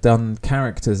thought, they've done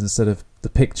characters instead of the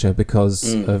picture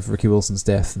because of Ricky Wilson's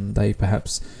death, and they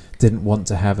perhaps didn't want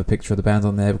to have a picture of the band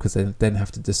on there because they then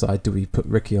have to decide, do we put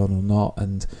Ricky on or not?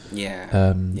 And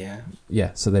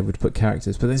so they would put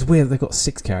characters. But it's weird, they've got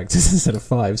 6 characters instead of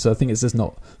 5, so I think it's just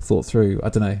not thought through. I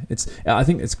don't know. I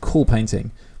think it's a cool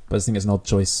painting, but I think it's an odd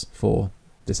choice for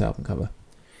this album cover.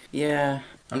 Yeah,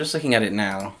 I'm just looking at it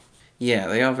now. Yeah,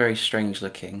 they are very strange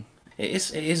looking.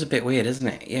 It is a bit weird, isn't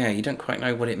it? Yeah, you don't quite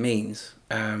know what it means.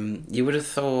 You would have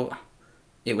thought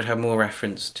it would have more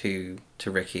reference to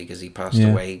Ricky because he passed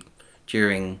away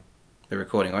during the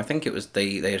recording. I think it was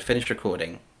they had finished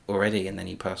recording already and then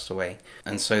he passed away.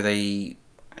 And so they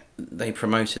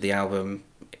promoted the album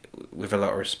with a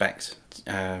lot of respect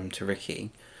to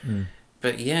Ricky.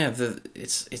 But yeah,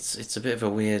 it's a bit of a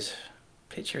weird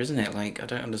picture, isn't it? Like, I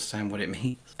don't understand what it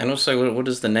means. And also, what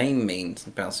does the name mean,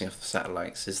 Bouncing Off the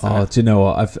Satellites? Is that... do you know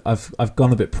what? I've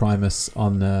gone a bit Primus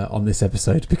on this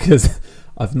episode because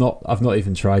I've not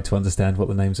even tried to understand what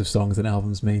the names of songs and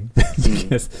albums mean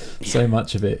because so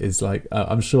much of it is like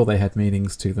I'm sure they had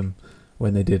meanings to them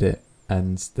when they did it,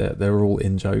 and they're all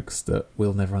in jokes that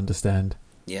we'll never understand.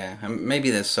 Yeah, and maybe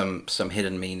there's some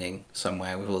hidden meaning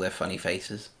somewhere with all their funny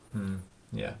faces.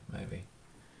 Yeah, maybe.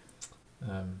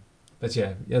 But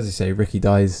yeah, as you say, Ricky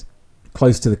dies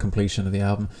close to the completion of the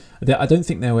album. I don't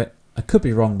think there were. I could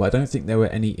be wrong, but I don't think there were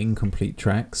any incomplete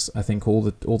tracks. I think all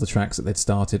the tracks that they'd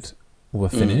started were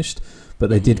finished, but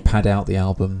they did pad out the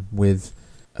album with.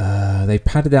 They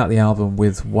padded out the album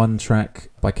with one track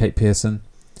by Kate Pearson,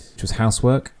 which was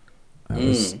Housework.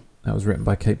 That was written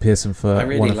by Kate Pearson for. I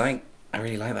really like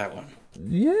that one.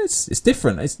 Yeah, it's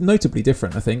different. It's notably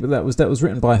different, I think. But that was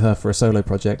written by her for a solo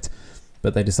project,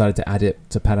 but they decided to add it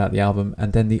to pad out the album.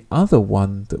 And then the other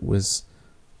one that was,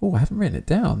 I haven't written it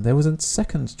down. There was a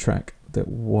second track that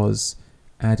was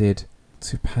added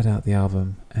to pad out the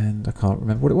album, and I can't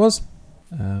remember what it was.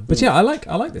 But yeah, I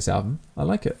like this album. I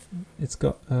like it. It's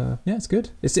got it's good.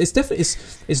 It's definitely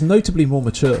it's notably more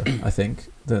mature, I think,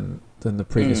 than the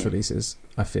previous releases.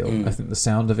 I feel. I think the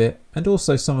sound of it, and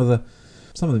also some of the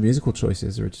musical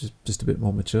choices are just a bit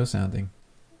more mature sounding.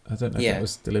 I don't know if that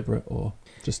was deliberate or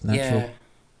just natural. Yeah,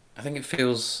 I think it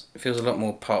feels a lot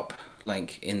more pop,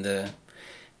 like in the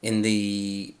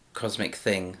Cosmic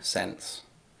Thing sense.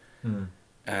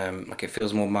 Like it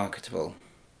feels more marketable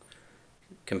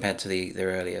compared to the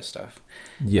earlier stuff.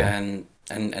 Yeah, and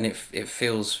it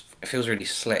feels really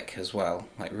slick as well,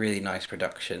 like really nice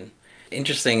production.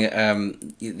 Interesting.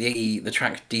 The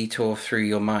track "Detour Through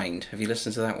Your Mind." Have you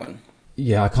listened to that one?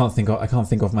 Yeah, I can't think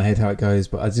off my head how it goes,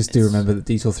 but I just do remember that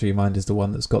 "Detour Through Your Mind" is the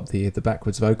one that's got the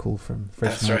backwards vocal from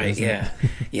Fred Schneider. That's right. Yeah,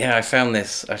 yeah. I found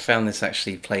this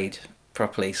actually played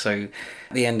properly. So,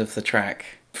 at the end of the track,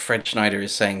 Fred Schneider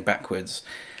is saying backwards,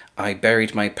 "I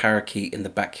buried my parakeet in the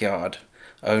backyard.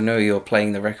 Oh no, you're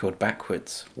playing the record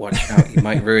backwards. Watch out, you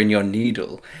might ruin your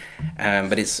needle."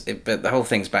 But the whole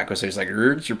thing's backwards. So it's like,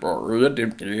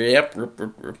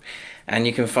 and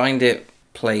you can find it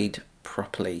played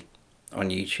properly on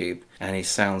YouTube, and he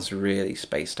sounds really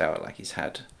spaced out, like he's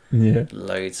had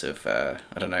loads of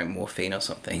morphine or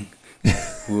something.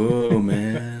 Whoa,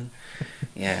 man.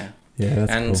 Yeah. Yeah,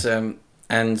 that's cool.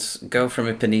 And Girl from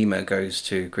Ipanema Goes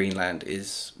to Greenland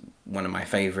is one of my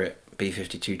favourite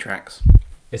B-52 tracks.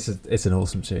 It's an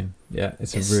awesome tune. Yeah,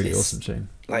 it's a really awesome tune.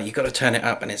 Like, you got to turn it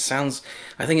up, and I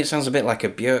think it sounds a bit like a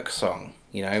Björk song,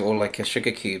 or like a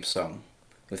Sugar Cube song.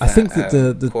 With I think that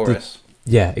the chorus.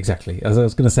 Yeah, exactly. As I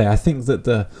was going to say, I think that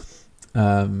the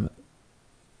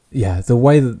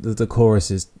way that the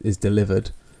chorus is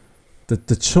delivered,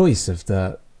 the choice of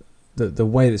the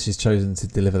way that she's chosen to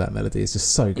deliver that melody is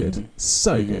just so good,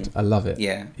 good. I love it.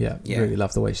 Yeah. Really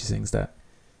love the way she sings that.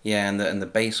 Yeah, and the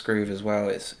bass groove as well.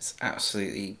 It's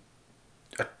absolutely,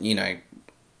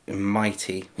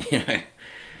 mighty.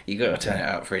 You got to turn it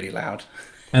up really loud.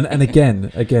 And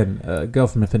again, Girl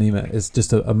from Ipanema is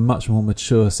just a much more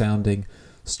mature sounding,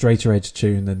 straighter edge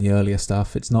tune than the earlier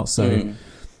stuff. It's not so.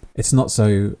 It's not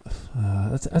so.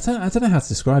 I don't know how to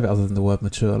describe it other than the word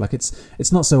mature. Like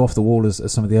it's not so off the wall as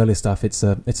some of the earlier stuff. It's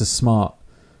a smart,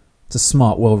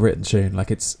 well written tune.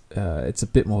 Like it's a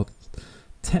bit more.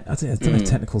 I don't know if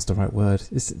technical's the right word.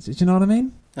 Do you know what I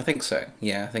mean? I think so.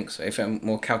 Yeah, I think so. If I'm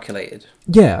more calculated.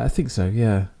 Yeah, I think so.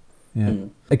 Yeah.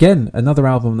 Again, another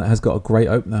album that has got a great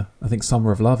opener. I think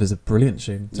 "Summer of Love" is a brilliant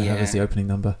tune to have as the opening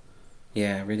number.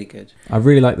 Yeah, really good. I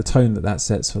really like the tone that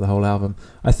sets for the whole album.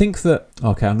 I think that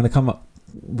I'm going to come up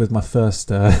with my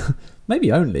first,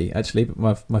 maybe only actually,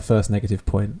 but my first negative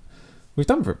point. We've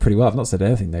done pretty well. I've not said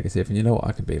anything negative, and you know what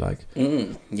I can be like.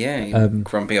 Yeah, you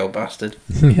grumpy old bastard.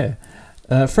 Yeah.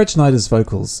 Fred Schneider's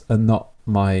vocals are not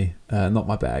my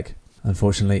bag,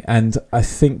 unfortunately, and I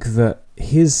think that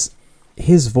his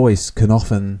voice can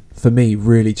often, for me,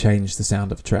 really change the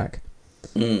sound of a track.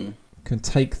 Can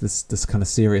take this kind of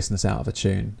seriousness out of a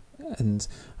tune, and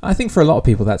I think for a lot of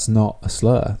people that's not a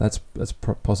slur. That's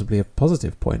possibly a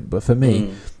positive point. But for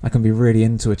me, I can be really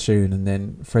into a tune, and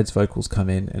then Fred's vocals come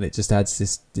in, and it just adds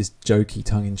this jokey,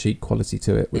 tongue-in-cheek quality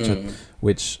to it,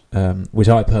 which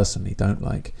I personally don't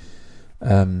like.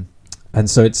 And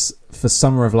so it's for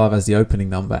 "Summer of Love" as the opening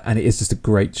number, and it is just a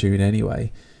great tune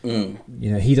anyway.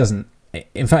 He doesn't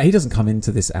come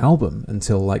into this album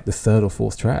until like the third or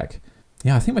fourth track.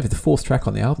 Yeah, I think maybe the fourth track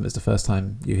on the album is the first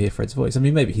time you hear Fred's voice. I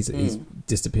mean, maybe he's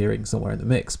disappearing somewhere in the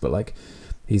mix, but like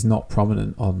he's not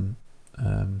prominent on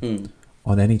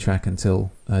any track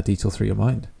until "Detour Through Your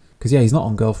Mind." Because he's not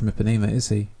on "Girl from Ipanema," is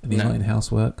he? And he's not in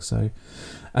 "Housework." So,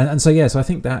 so I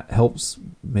think that helps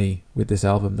me with this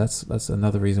album. That's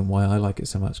another reason why I like it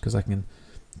so much, because I can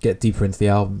get deeper into the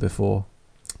album before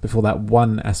that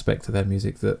one aspect of their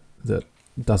music that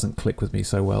doesn't click with me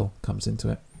so well comes into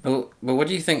it. Well, what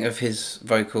do you think of his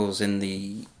vocals in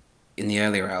the in the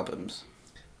earlier albums.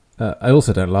 I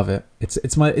also don't love it.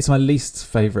 It's my least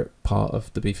favourite part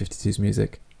of the B-52's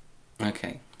music.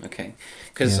 Okay.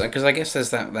 Because I guess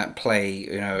there's that play,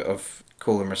 you know, of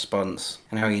call and response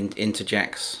and how he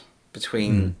interjects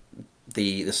between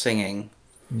the singing.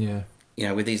 Yeah. You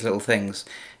know, with these little things,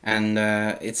 and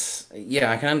I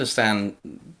can understand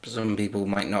some people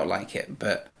might not like it,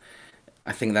 but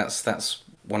I think that's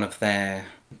one of their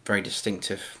very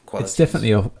distinctive qualities. It's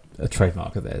definitely a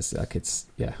trademark of theirs. Like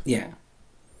yeah.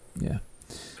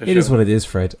 For It is what it is,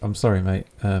 Fred. I'm sorry, mate.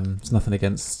 It's nothing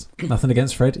against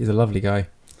Fred. He's a lovely guy,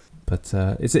 but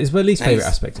it's my least favourite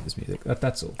aspect of his music.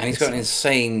 That's all. And he's got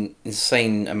an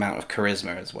insane amount of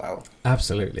charisma as well.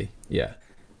 Absolutely, yeah,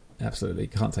 absolutely.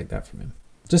 Can't take that from him.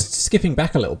 Just skipping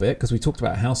back a little bit, because we talked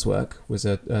about Housework was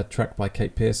a track by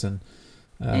Kate Pearson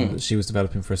that she was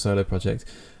developing for a solo project.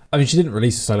 I mean, she didn't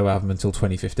release a solo album until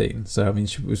 2015, so I mean,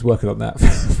 she was working on that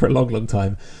for a long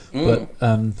time. But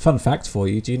fun fact for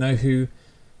you: do you know who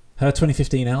her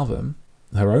 2015 album,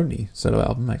 her only solo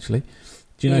album actually,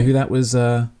 do you know who that was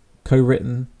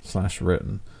co-written /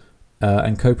 written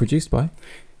and co-produced by?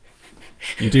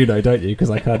 You do know, don't you? Because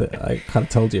I kind of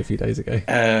told you a few days ago.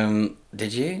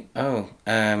 Did you? Oh,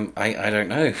 I don't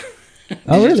know.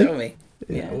 Oh, really? You tell me?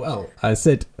 Yeah. Well, I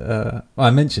said I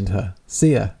mentioned her,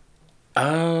 Sia.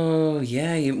 Oh,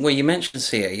 yeah. You mentioned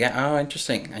Sia. Yeah. Oh,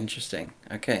 interesting.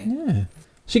 Okay. Yeah.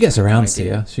 She gets around,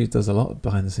 Sia. She does a lot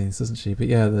behind the scenes, doesn't she? But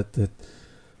yeah,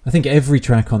 I think every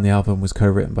track on the album was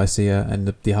co-written by Sia, and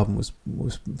the album was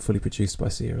fully produced by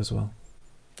Sia as well.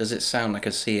 Does it sound like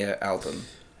a Sia album?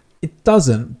 It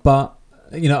doesn't, but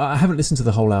you know, I haven't listened to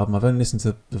the whole album. I've only listened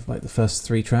to the first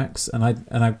 3 tracks,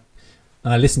 and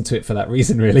I listened to it for that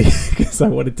reason, really, because I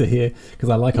wanted to hear, because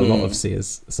I like a lot of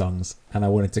Sia's songs, and I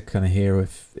wanted to kind of hear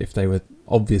if they were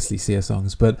obviously Sia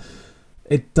songs, but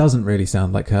it doesn't really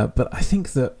sound like her. But I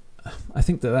think that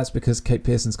that's because Kate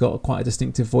Pearson's got quite a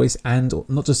distinctive voice, and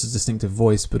not just a distinctive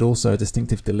voice, but also a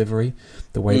distinctive delivery.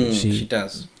 The way that she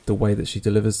does, the way that she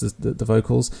delivers the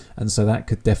vocals, and so that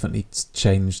could definitely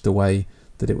change the way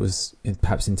that it was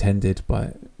perhaps intended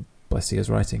by Sia's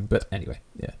writing. But anyway,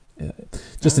 yeah.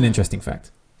 Just an interesting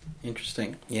fact.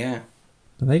 Interesting, yeah.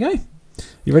 And there you go.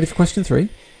 You ready for question 3?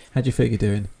 How do you feel you're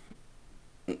doing?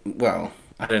 Well,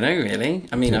 I don't know really.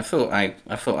 I mean, I thought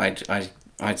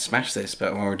I'd smash this,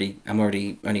 but I'm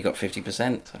already only got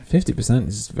 50%. So. 50%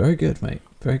 is very good, mate.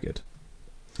 Very good.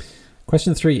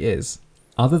 Question 3 is: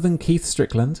 other than Keith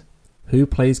Strickland, who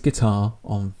plays guitar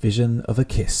on Vision of a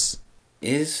Kiss?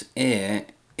 Is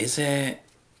it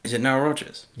Nile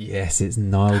Rodgers? Yes, it's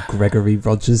Nile Gregory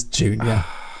Rodgers Jr.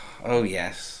 Oh,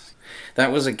 yes.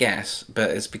 That was a guess,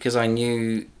 but it's because I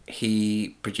knew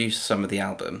he produced some of the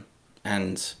album,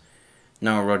 and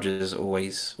Nile Rodgers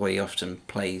he often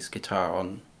plays guitar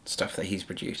on stuff that he's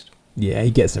produced. Yeah,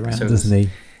 he gets around, doesn't he?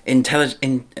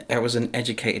 That was an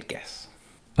educated guess.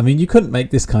 I mean, you couldn't make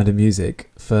this kind of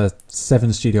music for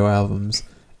 7 studio albums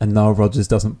and Nile Rodgers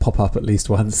doesn't pop up at least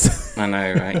once. I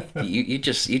know, right? you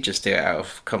just do it out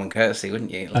of common courtesy, wouldn't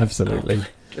you? Like, absolutely.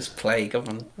 Just play, come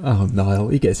on. Oh, Niall,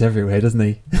 he gets everywhere, doesn't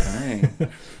he? I know.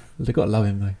 They've got to love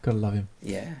him, though. Got to love him.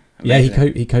 Yeah. Amazing. Yeah,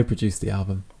 he co-produced the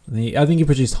album. And I think he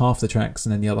produced half the tracks,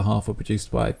 and then the other half were produced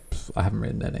by I haven't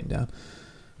written their name down.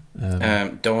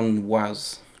 Don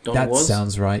Was. That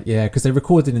sounds right. Yeah, because they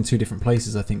recorded in 2 different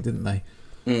places, I think, didn't they?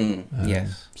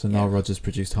 Yes. So Nile Rodgers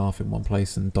produced half in one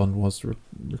place, and Don Was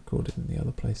recorded in the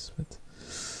other place. But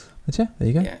yeah, there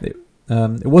you go. Yeah.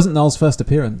 It wasn't Niall's first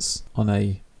appearance on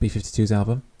a B-52's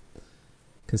album,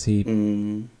 because he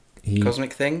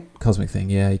Cosmic Thing. Cosmic Thing,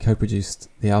 yeah. He co-produced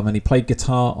the album, and he played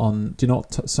guitar on. Do you know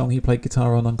what song he played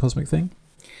guitar on Cosmic Thing?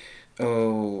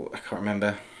 Oh, I can't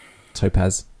remember.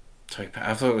 Topaz.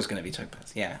 I thought it was going to be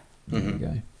Topaz. Yeah. There you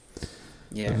go.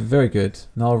 Yeah. Very good.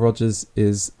 Nile Rodgers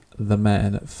is the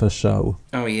man for show.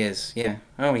 Oh, he is. Yeah.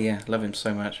 Oh, yeah. Love him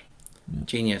so much. Yeah.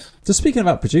 Genius. Just speaking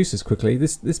about producers quickly,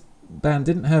 this band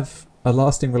didn't have a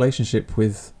lasting relationship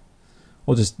with,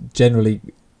 or just generally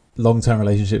long-term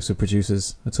relationships with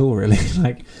producers at all, really.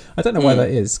 Like, I don't know why that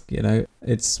is. You know,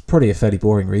 it's probably a fairly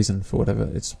boring reason for whatever.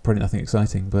 It's probably nothing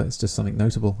exciting, but it's just something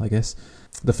notable, I guess.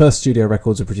 The first studio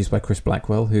records were produced by Chris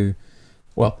Blackwell,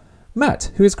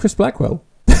 Matt, who is Chris Blackwell?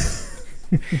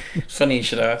 Funny you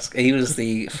should ask. He was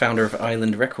the founder of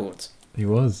Island Records. He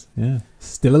was, yeah.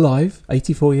 Still alive,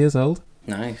 84 years old.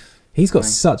 Nice. He's got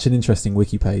such an interesting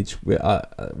wiki page.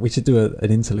 We should do an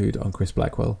interlude on Chris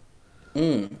Blackwell.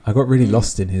 I got really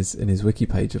lost in his wiki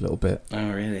page a little bit.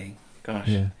 Oh, really? Gosh.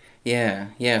 Yeah.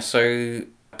 Yeah. So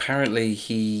apparently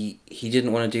he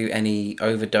didn't want to do any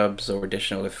overdubs or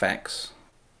additional effects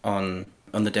on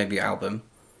the debut album.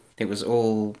 It was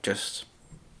all just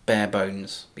bare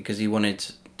bones because he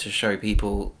wanted to show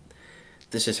people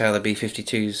this is how the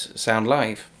B-52s sound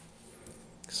live.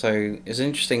 So it's an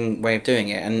interesting way of doing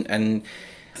it, and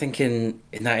I think in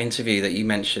that interview that you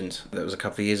mentioned that was a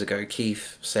couple of years ago,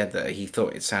 Keith said that he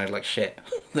thought it sounded like shit,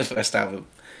 the first album.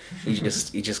 He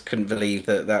just couldn't believe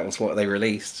that was what they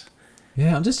released.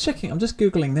 Yeah, I'm just checking. I'm just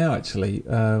googling now actually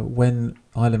when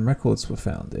Island Records were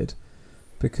founded,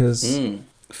 because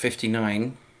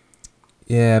 59.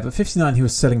 Yeah, but 59 he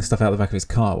was selling stuff out the back of his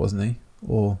car, wasn't he?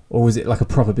 Or was it like a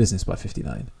proper business by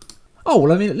 59? Oh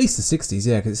well, I mean at least the 60s,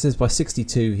 yeah, because it says by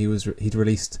 62 he'd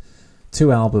released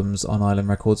 2 albums on Island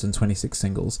Records and 26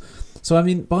 singles. So I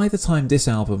mean, by the time this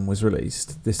album was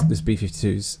released, this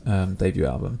B-52's debut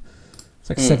album, it's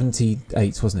like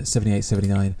 78, wasn't it? 78,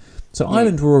 79. So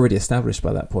Island were already established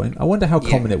by that point. I wonder how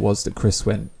common it was that Chris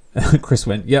went,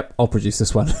 yep, I'll produce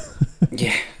this one.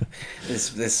 Yeah,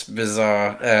 this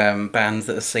bizarre band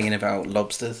that are singing about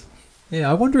lobsters. Yeah,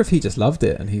 I wonder if he just loved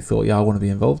it and he thought, yeah, I want to be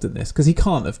involved in this, because he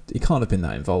can't have been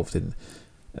that involved in.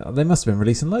 They must have been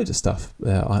releasing loads of stuff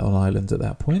on Island at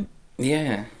that point.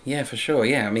 Yeah, for sure.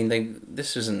 Yeah, I mean,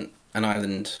 this isn't an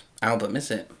Island album,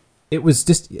 is it? It was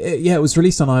just it was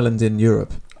released on Island in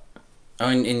Europe. Oh,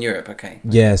 in Europe, okay.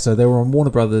 Yeah, so they were on Warner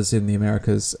Brothers in the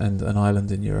Americas and an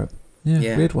Island in Europe.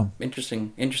 Yeah, weird one.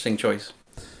 Interesting choice.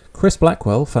 Chris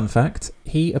Blackwell, fun fact,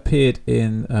 he appeared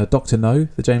in Dr. No,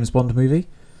 the James Bond movie,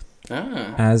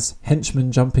 as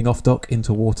henchman jumping off dock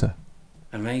into water.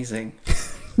 Amazing.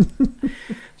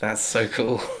 That's so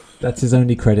cool. That's his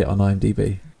only credit on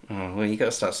IMDb. Oh, well, you got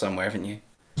to start somewhere, haven't you?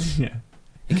 Yeah.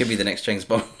 He could be the next James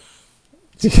Bond.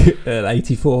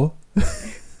 84.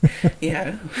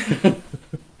 Yeah.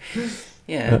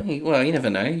 Yeah, well, you never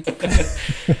know.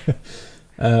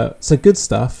 So good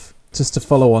stuff. Just to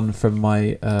follow on from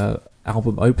my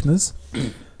album openers.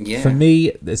 Yeah. For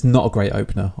me, it's not a great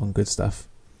opener on Good Stuff.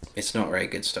 It's not very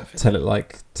good stuff. Tell it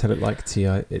like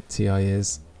T.I.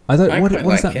 is. What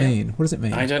does that mean? What does it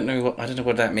mean? I don't know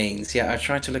what that means. Yeah, I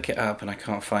tried to look it up and I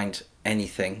can't find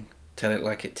anything. Tell it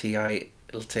like it T.I.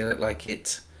 Tell it like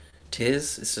it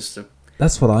tis. It's just a.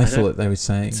 That's what I thought they were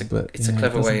saying. It's a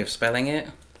clever way of spelling it.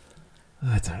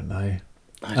 I don't know.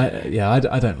 I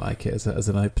don't like it as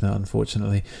an opener.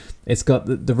 Unfortunately, it's got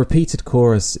the repeated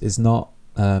chorus is not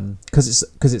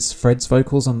because it's Fred's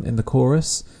vocals in the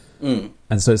chorus,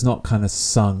 and so it's not kind of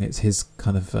sung. It's his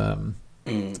kind of.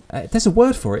 There's a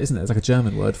word for it, isn't it? It's like a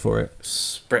German word for it.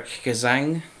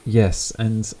 Sprechgesang. Yes,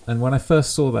 and when I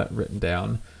first saw that written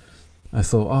down, I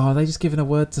thought, are they just giving a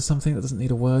word to something that doesn't need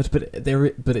a word? But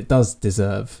it does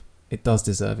deserve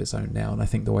its own noun. I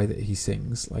think the way that he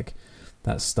sings, like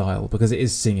that style, because it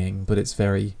is singing, but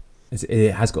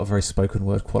it has got a very spoken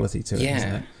word quality to it. Yeah,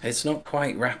 isn't it? It's not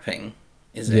quite rapping,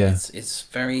 is it? Yeah.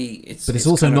 But it's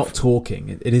also not talking.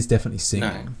 It is definitely singing.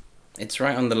 No, it's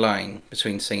right on the line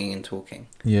between singing and talking.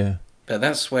 Yeah. But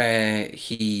that's where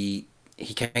he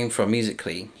came from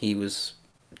musically. He was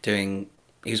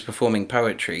performing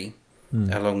poetry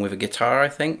along with a guitar, I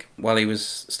think. While he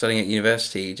was studying at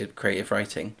university, he did creative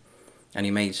writing. And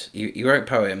he wrote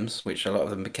poems, which a lot of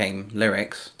them became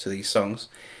lyrics to these songs.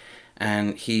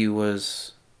 And he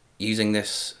was using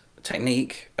this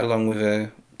technique along with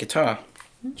a guitar.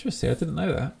 Interesting, I didn't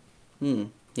know that.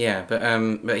 Yeah,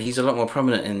 but he's a lot more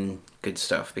prominent in Good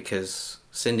Stuff because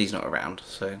Cindy's not around,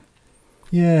 so...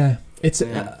 Yeah,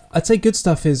 I'd say Good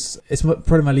Stuff it's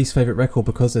probably my least favourite record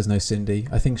because there's no Cindy.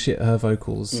 I think her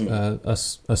vocals are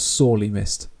sorely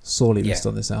missed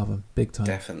on this album, big time.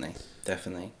 Definitely.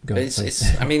 But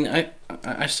it's I mean,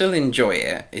 I still enjoy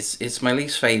it. It's my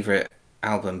least favourite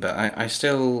album, but I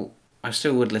still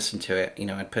would listen to it. You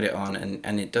know, I'd put it on,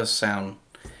 and it does sound.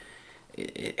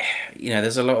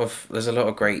 There's a lot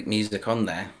of great music on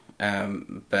there,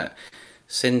 but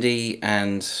Cindy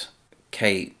and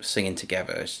Kate singing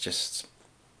together is just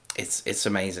it's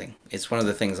amazing. It's one of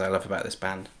the things I love about this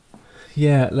band.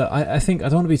 Yeah, look, I think I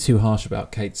don't want to be too harsh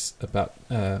about Kate's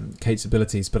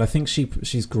abilities, but I think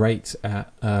she's great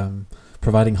at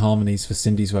providing harmonies for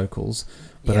Cindy's vocals.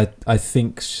 But I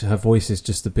think her voice is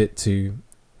just a bit too,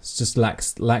 just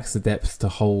lacks the depth to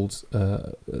hold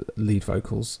lead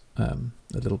vocals a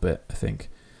little bit. I think.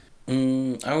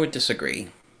 I would disagree.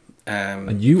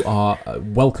 And you are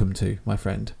welcome to, my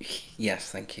friend. Yes,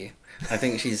 thank you. I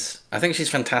think she's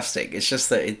fantastic. It's just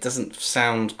that it doesn't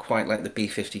sound quite like the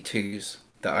B-52s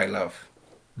that I love.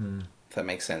 If that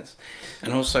makes sense.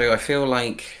 And also, I feel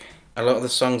like a lot of the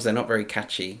songs, they're not very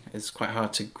catchy. It's quite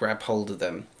hard to grab hold of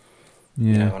them.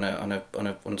 Yeah. You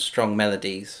know, on strong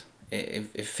melodies.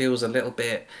 It feels a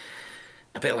bit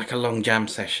like a long jam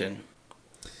session.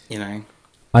 You know.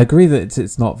 I agree that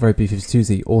it's not very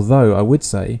B-52s-y, although I would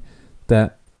say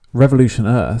that Revolution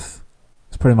Earth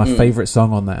is probably my Mm. favourite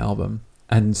song on that album.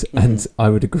 And I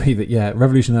would agree that, yeah,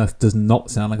 Revolution Earth does not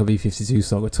sound like a B-52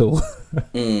 song at all. But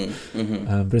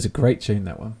it's a great tune,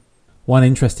 that one. One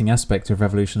interesting aspect of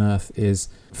Revolution Earth is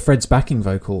Fred's backing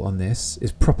vocal on this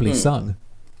is properly sung,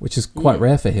 which is quite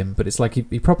rare for him, but it's like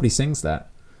he properly sings that.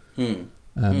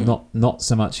 Not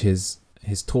so much his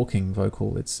talking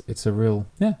vocal. It's a real,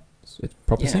 it's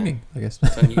proper singing, I guess.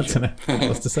 I don't know how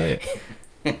else to say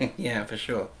it. Yeah, for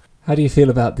sure. How do you feel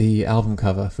about the album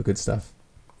cover for Good Stuff?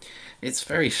 It's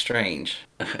very strange.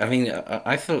 I mean,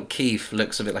 I thought Keith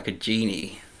looks a bit like a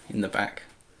genie in the back,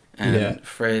 and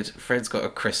Fred's got a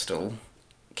crystal.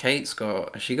 Kate's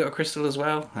got, has she got a crystal as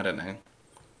well? I don't know.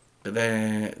 But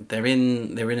they're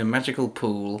in a magical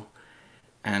pool,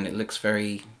 and it looks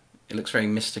very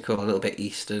mystical, a little bit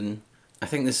Eastern. I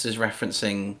think this is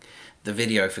referencing the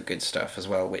video for Good Stuff as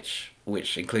well, which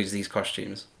includes these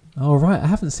costumes. Oh right, I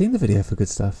haven't seen the video for Good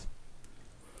Stuff.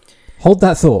 Hold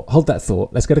that thought.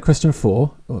 Let's go to question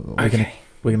 4. We're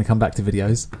gonna come back to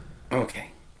videos. Okay.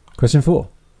 Question 4.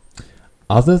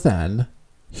 Other than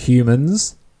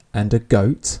humans and a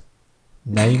goat,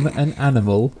 name an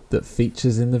animal that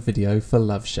features in the video for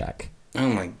Love Shack. Oh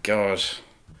my god.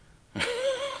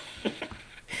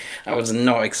 I was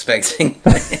not expecting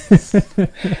this.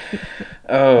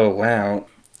 Oh wow.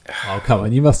 Oh come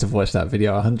on, you must have watched that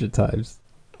video 100 times.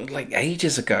 Like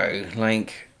ages ago.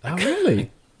 Like. Oh really?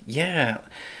 Yeah.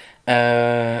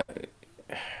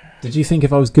 Did you think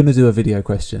if I was going to do a video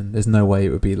question, there's no way it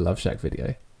would be the Love Shack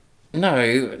video? No,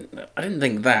 I didn't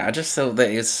think that. I just thought that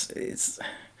it's.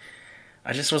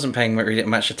 I just wasn't paying really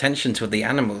much attention to the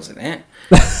animals in it.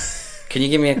 Can you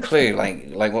give me a clue,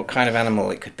 like what kind of animal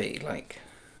it could be? Like,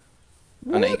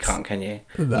 what? I know you can't, can you?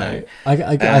 No.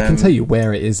 I can tell you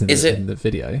where it is in the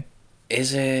video.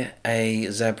 Is it a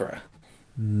zebra?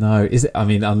 No. Is it? I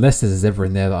mean, unless there's a zebra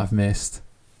in there that I've missed.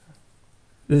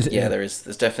 Yeah, there is.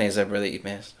 There's definitely a zebra that you've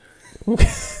missed.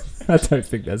 I don't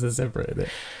think there's a zebra in it.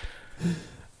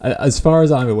 As far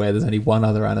as I'm aware, there's only one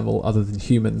other animal other than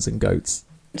humans and goats.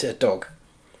 Is it a dog?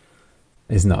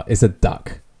 It's not. It's a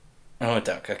duck. Oh, a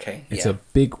duck. Okay. It's a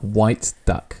big white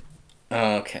duck.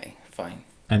 Oh, okay. Fine.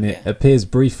 And it appears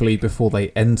briefly before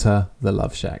they enter the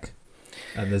Love Shack.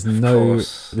 And there's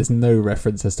no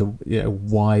reference as to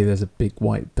why there's a big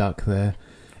white duck there.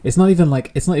 It's not even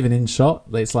in shot.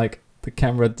 It's like the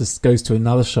camera just goes to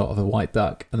another shot of a white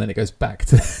duck, and then it goes back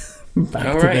to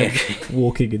them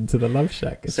walking into the Love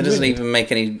Shack. So it doesn't even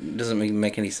make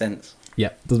any sense. Yeah,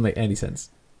 doesn't make any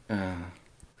sense.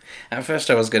 At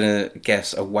first, I was gonna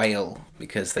guess a whale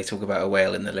because they talk about a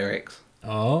whale in the lyrics.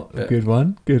 Oh, good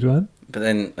one. But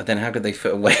then how could they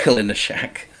fit a whale in a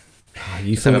shack?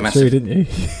 You thought it through, didn't you?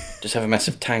 Just have a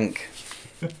massive tank.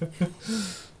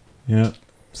 Yeah.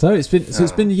 So it's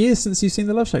been years since you've seen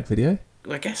the Love Shack video.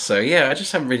 I guess so. Yeah, I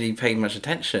just haven't really paid much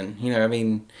attention. I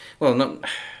mean, well, not.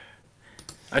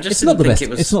 I just didn't think it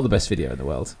was. It's not the best video in the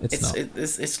world.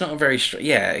 It's not a very.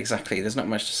 Yeah, exactly. There's not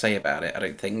much to say about it. I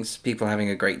don't think. It's people having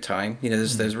a great time.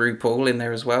 There's RuPaul in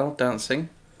there as well, dancing.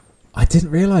 I didn't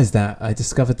realise that. I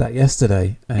discovered that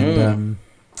yesterday, and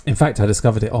in fact, I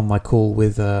discovered it on my call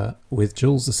with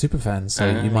Jules, the superfan. So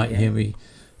you might hear me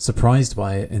surprised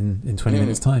by it in 20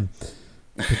 minutes' time.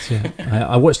 But yeah,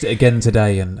 I watched it again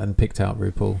today and picked out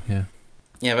RuPaul. Yeah.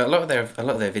 Yeah, but a lot of their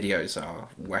videos are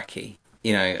wacky.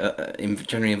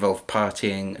 Generally involve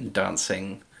partying and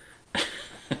dancing.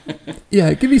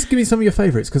 Yeah, give me some of your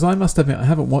favourites, because I must admit I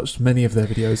haven't watched many of their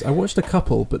videos. I watched a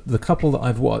couple, but the couple that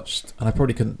I've watched, and I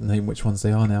probably couldn't name which ones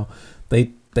they are now,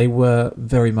 they were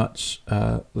very much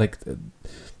like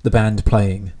the band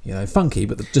playing, funky,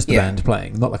 but just the band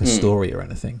playing, not like a story or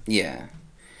anything. Yeah.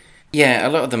 Yeah, a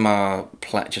lot of them are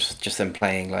just them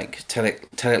playing, like tell it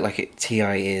like it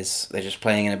T.I. is. They're just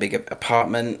playing in a big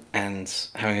apartment and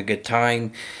having a good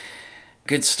time.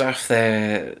 Good stuff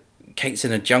there. Kate's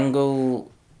in a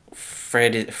jungle.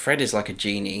 Fred is like a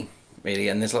genie, really,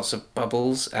 and there's lots of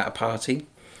bubbles at a party.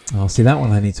 Oh, see, that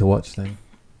one I need to watch then.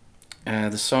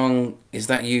 The song Is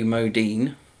That You,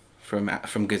 Modine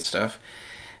from Good Stuff.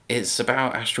 It's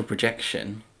about astral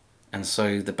projection. And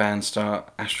so the band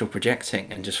start astral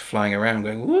projecting and just flying around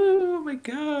going, whoa, oh my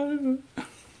God.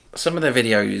 Some of their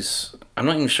videos, I'm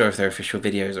not even sure if they're official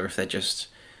videos or if they're just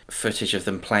footage of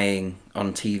them playing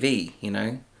on TV,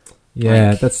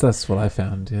 Yeah, that's what I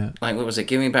found, yeah. Like, what was it?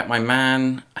 Give Me Back My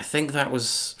Man. I think that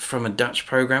was from a Dutch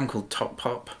program called Top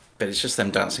Pop. But it's just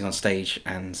them dancing on stage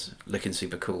and looking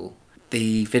super cool.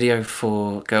 The video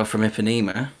for Girl from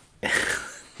Ipanema...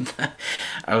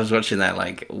 I was watching that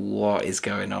like, what is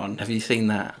going on? Have you seen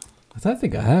that? I don't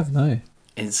think I have, no.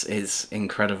 It's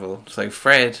incredible. So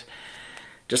Fred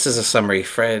Just as a summary,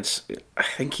 Fred, I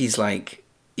think he's like,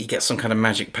 he gets some kind of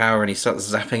magic power and he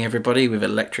starts zapping everybody with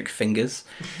electric fingers.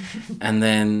 And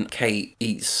then Kate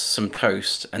eats some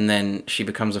toast and then she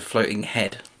becomes a floating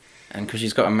head. And because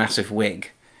she's got a massive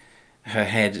wig, her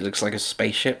head looks like a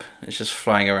spaceship. It's just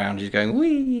flying around. She's going,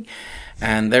 wee!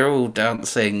 And they're all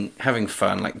dancing, having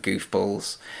fun like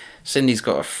goofballs. Cindy's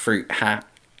got a fruit hat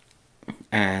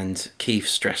and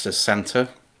Keith's dressed as Santa.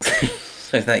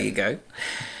 So there you go.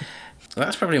 Well,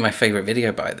 that's probably my favourite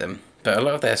video by them. But a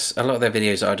lot of their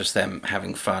videos are just them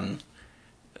having fun,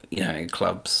 in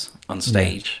clubs, on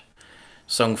stage. Yeah.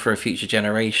 Song for a Future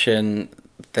Generation,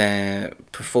 they're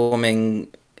performing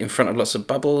in front of lots of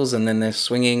bubbles, and then they're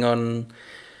swinging on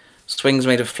swings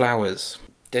made of flowers.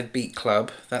 Deadbeat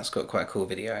Club, that's got quite a cool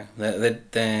video.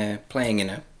 They're playing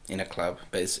in a club,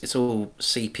 but it's all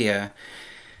sepia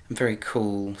and very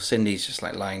cool. Cindy's just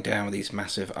like lying down with these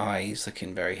massive eyes,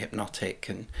 looking very hypnotic,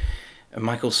 and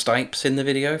Michael Stipe's in the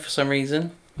video for some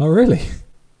reason. Oh, really?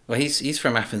 Well, he's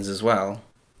from Athens as well.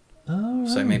 Oh, right.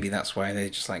 So maybe that's why they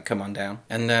just like, come on down.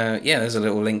 And there's a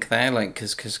little link there, like,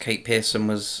 because Kate Pearson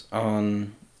was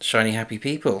on Shiny Happy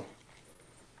People.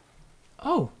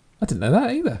 Oh, I didn't know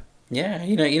that either. Yeah,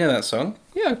 you know that song?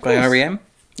 Yeah, of course. By R.E.M.?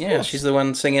 Yeah, she's the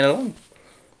one singing along.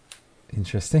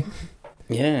 Interesting.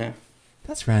 Yeah.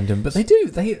 That's random, but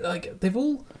they've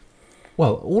all...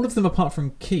 Well, all of them apart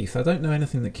from Keith. I don't know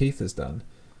anything that Keith has done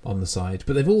on the side,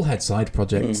 but they've all had side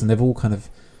projects and they've all kind of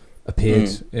appeared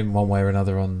in one way or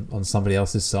another on somebody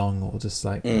else's song, or just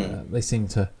like they seem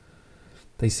to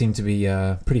be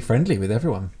pretty friendly with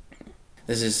everyone.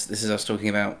 This is us talking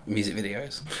about music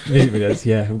videos. Music videos,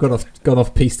 yeah. We've gone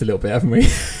off piste a little bit, haven't we?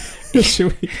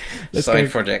 Should we?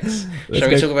 Projects. Shall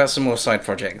we talk about some more side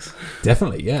projects?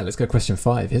 Definitely, yeah. Let's go question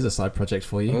 5. Here's a side project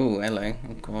for you. Oh, hello.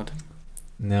 Oh, God.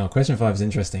 Now, question 5 is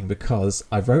interesting because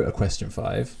I wrote a question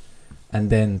 5,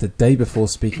 and then the day before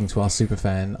speaking to our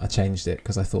superfan, I changed it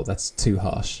because I thought that's too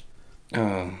harsh.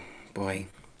 Oh, boy.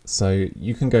 So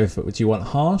you can go for, do you want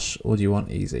harsh or do you want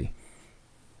easy?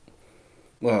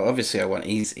 Well, obviously I want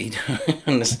easy,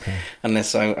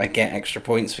 unless I get extra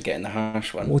points for getting the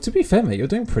harsh one. Well, to be fair, mate, you're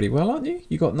doing pretty well, aren't you?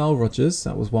 You got Nile Rodgers,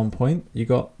 that was 1 point. You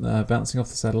got Bouncing Off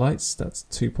the Satellites, that's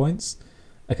 2 points.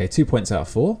 Okay, 2 points out of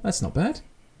 4, that's not bad.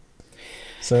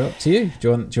 So up to you.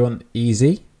 Do you want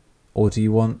easy, or do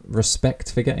you want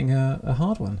respect for getting a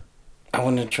hard one? I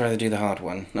want to try to do the hard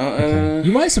one. Okay.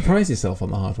 You might surprise yourself on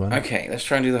the hard one. Okay, let's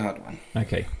try and do the hard one.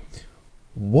 Okay.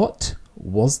 What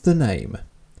was the name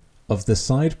of the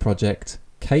side project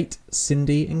Kate,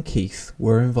 Cindy and Keith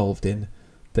were involved in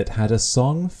that had a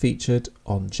song featured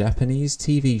on Japanese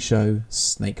TV show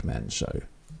Snake Man Show?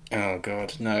 Oh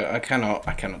God, no, I cannot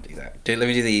do that. Let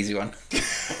me do the easy one.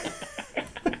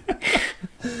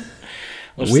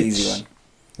 What's the easy one?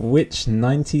 Which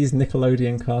 90s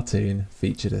Nickelodeon cartoon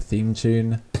featured a theme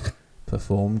tune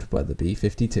performed by the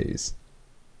B-52s?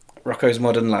 Rocko's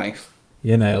Modern Life.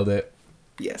 You nailed it.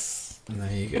 Yes.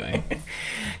 There you go.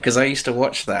 Because I used to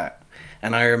watch that,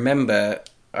 and I remember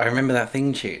that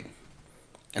theme tune.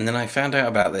 And then I found out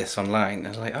about this online. I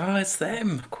was like, oh, it's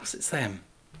them. Of course it's them.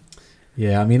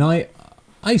 Yeah, I mean, I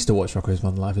used to watch Rocko's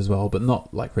Modern Life as well, but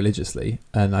not like religiously,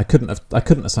 and I couldn't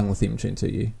have sung the theme tune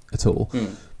to you at all.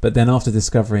 But then after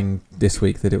discovering this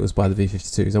week that it was by the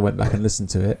B-52s, I went back and listened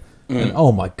to it, and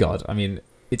oh my God, I mean,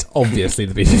 it's obviously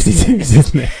the B-52s,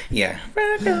 isn't it? Yeah.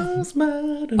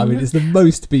 I mean, it's the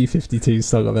most B-52s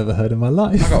song I've ever heard in my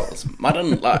life. Rocko's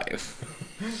Modern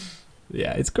Life.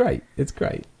 Yeah, it's great. It's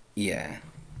great. Yeah.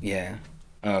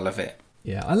 Oh, I love it.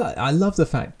 Yeah, I love the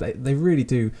fact that they really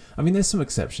do. I mean, there's some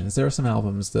exceptions. There are some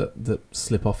albums that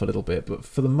slip off a little bit, but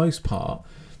for the most part,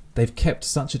 they've kept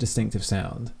such a distinctive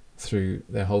sound through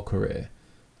their whole career.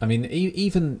 I mean,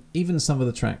 even some of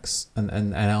the tracks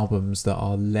and albums that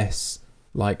are less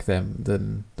like them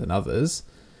than others,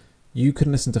 you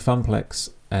can listen to Funplex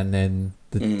and then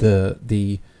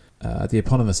the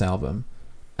eponymous album,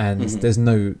 and there's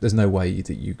no way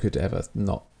that you could ever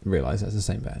not realise that's the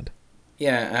same band.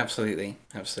 Yeah, absolutely.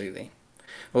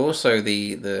 Well, also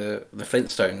the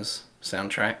Flintstones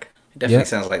soundtrack. It definitely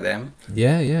sounds like them.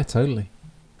 Yeah, totally.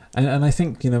 And I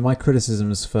think, my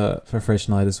criticisms for Fred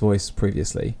Schneider's voice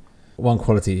previously, one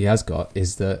quality he has got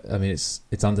is that, I mean,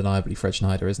 it's undeniably Fred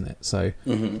Schneider, isn't it? So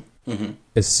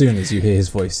as soon as you hear his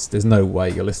voice, there's no way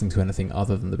you're listening to anything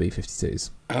other than the B-52s.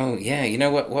 Oh, yeah. You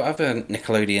know what other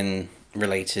Nickelodeon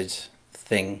related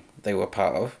thing they were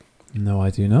part of? No, I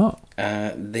do not.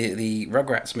 The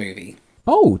Rugrats movie.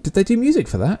 Oh, did they do music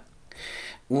for that?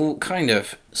 Well, kind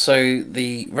of. So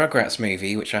the Rugrats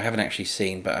movie, which I haven't actually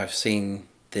seen, but I've seen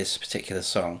this particular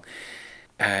song,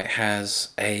 has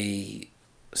a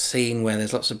scene where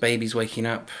there's lots of babies waking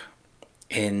up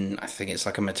in, I think it's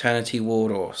like a maternity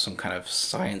ward or some kind of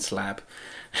science lab.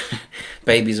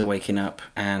 Babies are waking up,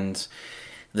 and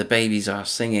the babies are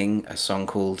singing a song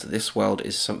called "This World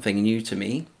Is Something New to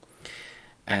Me."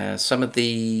 Some of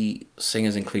the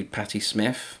singers include Patti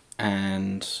Smith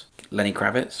and Lenny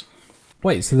Kravitz.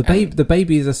 Wait, so And the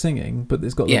babies are singing, but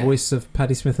it's got the yeah, voice of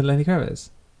Patti Smith and Lenny Kravitz.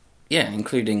 yeah,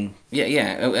 including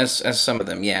as some of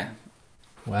them, yeah.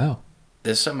 Wow.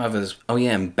 There's some others. Oh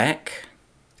yeah, and Beck.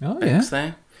 Oh yeah. Beck's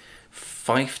there.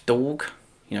 Fife Dog.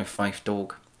 You know Fife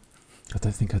Dog. I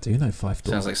don't think I do know Fife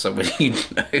Dog. Sounds like somebody you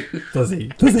know. Does he?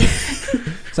 Does he?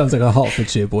 Sounds like a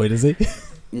Hertfordshire boy, does he?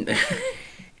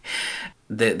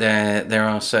 There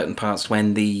are certain parts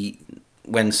when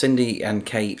Cindy and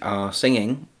Kate are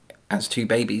singing as two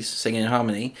babies singing in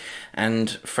harmony, and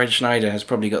Fred Schneider has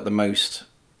probably got the most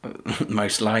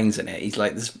lines in it. He's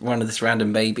like this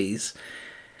random baby's.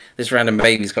 This random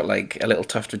baby's got like a little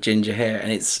tuft of ginger hair,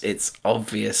 and it's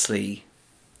obviously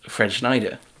Fred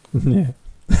Schneider. Yeah.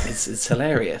 It's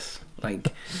hilarious.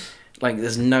 Like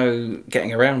there's no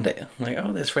getting around it. Like,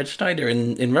 oh, there's Fred Schneider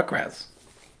in Rugrats.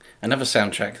 Another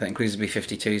soundtrack that includes the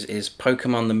B-52s is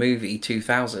Pokemon the Movie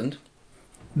 2000.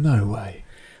 No way.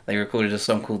 They recorded a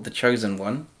song called The Chosen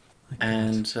One,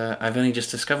 and I've only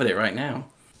just discovered it right now.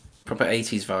 Proper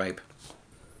 80s vibe.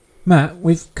 Matt,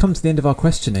 we've come to the end of our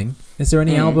questioning. Is there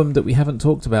any album that we haven't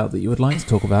talked about that you would like to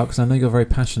talk about? Because I know you're very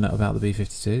passionate about the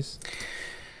B-52s.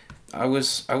 I would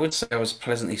say I was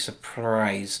pleasantly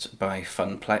surprised by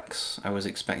Funplex. I was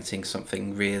expecting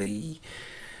something really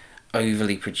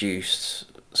overly produced,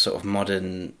 sort of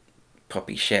modern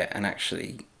poppy shit, and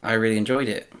actually I really enjoyed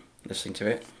it listening to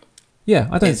it. Yeah,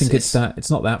 I don't think it's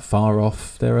not that far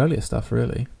off their earlier stuff,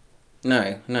 really.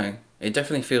 No. It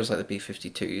definitely feels like the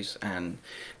B-52s,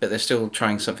 but they're still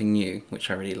trying something new,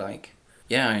 which I really like.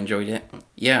 Yeah, I enjoyed it.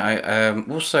 Yeah,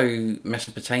 I also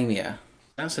Mesopotamia.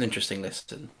 That's an interesting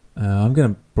listen. I'm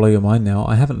going to blow your mind now.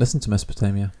 I haven't listened to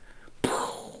Mesopotamia.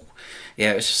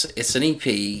 Yeah, it's an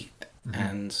EP,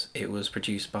 and it was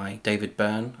produced by David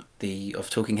Byrne, of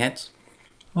Talking Heads.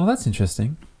 Oh, that's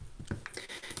interesting.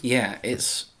 Yeah,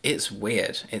 it's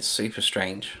weird. It's super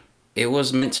strange. It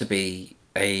was meant to be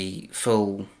a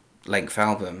full length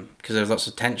album because there was lots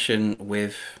of tension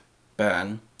with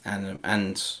Byrne and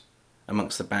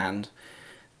amongst the band.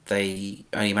 They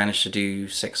only managed to do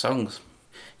 6 songs.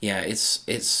 Yeah,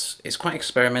 it's quite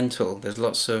experimental. There's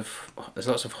lots of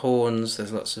horns,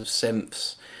 there's lots of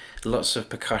synths, lots of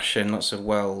percussion, lots of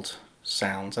world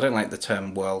sounds. I don't like the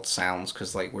term world sounds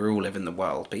because like we all live in the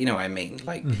world, but you know what I mean.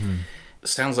 Like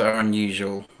sounds that are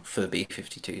unusual for the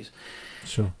B-52s.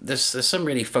 Sure. There's some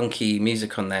really funky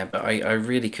music on there, but I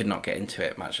really could not get into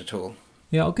it much at all.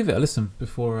 Yeah, I'll give it a listen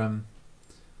before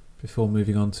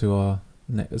moving on to our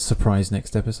surprise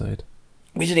next episode.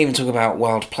 We didn't even talk about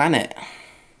Wild Planet.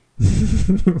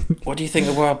 What do you think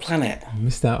of Wild Planet?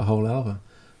 Missed out a whole album.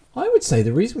 I would say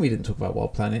the reason we didn't talk about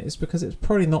Wild Planet is because it's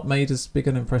probably not made as big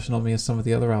an impression on me as some of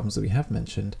the other albums that we have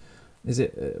mentioned. Is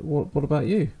it? What about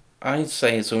you? I'd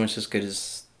say it's almost as good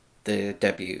as the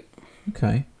debut.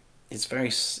 Okay. It's very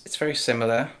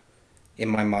similar in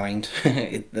my mind.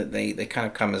 They kind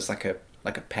of come as like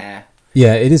a pair.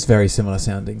 Yeah, it is very similar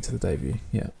sounding to the debut.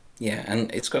 Yeah. Yeah,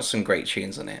 and it's got some great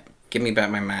tunes on it. Give Me Back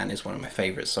My Man is one of my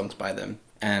favourite songs by them,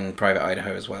 and Private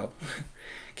Idaho as well.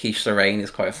 Quiche Lorraine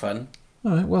is quite fun.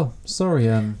 All right. Well, sorry,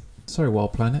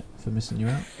 Wild Planet, for missing you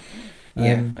out.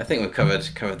 Yeah, I think we've covered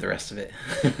the rest of it.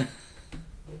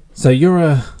 So you're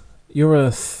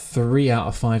a 3 out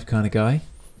of 5 kind of guy.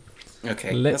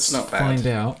 Okay, let's that's not bad. Find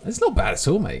out. It's not bad at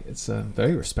all, mate. It's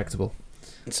very respectable.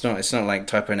 It's not like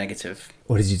typo negative.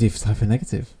 What did you do for typo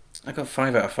negative? I got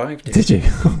 5 out of 5. Dude. Did you?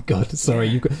 Oh God, sorry.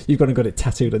 You've got it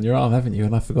tattooed on your arm, haven't you?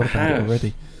 And I forgot about it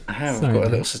already. I have. Sorry, I've got a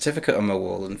little certificate on my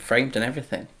wall and framed and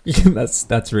everything.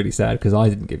 That's really sad because I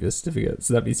didn't give you a certificate,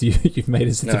 so that means you've made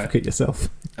a certificate yourself.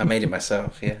 I made it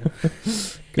myself. Yeah.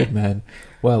 Good man.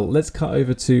 Well, let's cut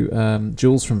over to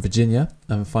Jules from Virginia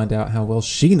and find out how well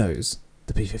she knows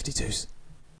the B-52s.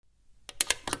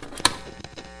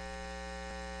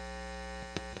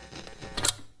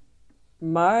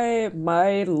 My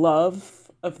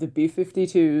love of the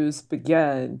B-52s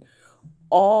began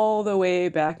all the way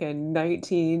back in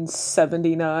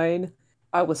 1979.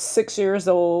 I was 6 years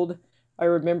old. I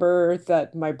remember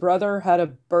that my brother had a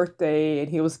birthday and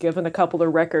he was given a couple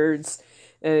of records,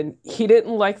 and he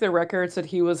didn't like the records that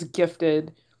he was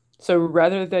gifted. So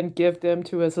rather than give them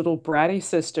to his little bratty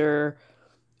sister,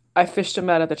 I fished them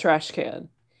out of the trash can.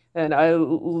 And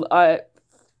I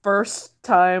first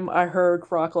time I heard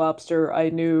Rock Lobster, I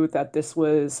knew that this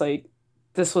was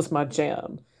my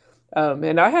jam.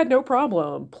 And I had no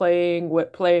problem playing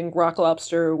Rock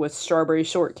Lobster with Strawberry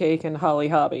Shortcake and Holly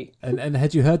Hobby. And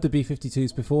had you heard the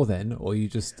B-52s before then, or you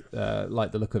just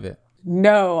liked the look of it?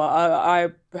 No, I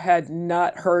had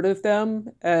not heard of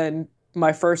them, and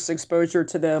my first exposure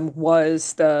to them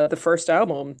was the first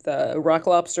album. The Rock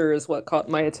Lobster is what caught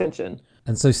my attention.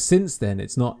 And so since then,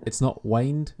 it's not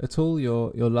waned at all,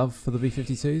 your love for the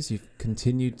B-52s? You've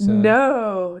continued to...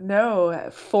 No.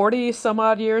 40 some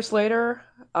odd years later,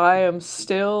 I am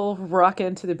still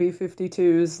rocking to the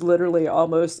B-52s, literally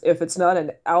almost, if it's not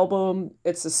an album,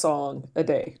 it's a song a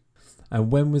day.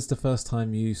 And when was the first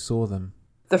time you saw them?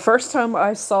 The first time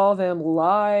I saw them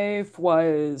live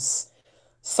was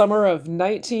summer of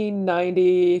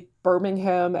 1990,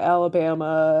 Birmingham,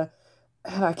 Alabama.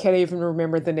 And I can't even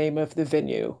remember the name of the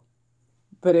venue,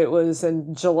 but it was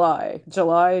in July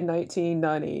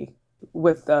 1990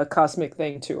 with the Cosmic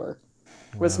Thing tour.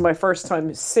 Was Wow. my first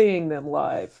time seeing them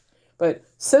live. But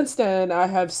since then, I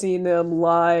have seen them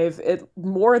live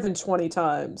more than 20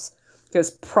 times.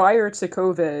 Because prior to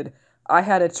COVID, I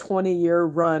had a 20-year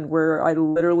run where I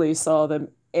literally saw them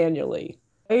annually.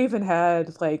 I even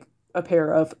had like a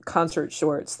pair of concert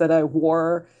shorts that I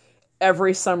wore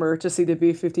every summer to see the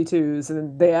B-52s,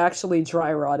 and they actually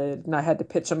dry rotted, and I had to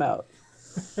pitch them out.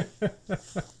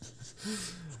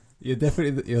 You're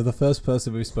the first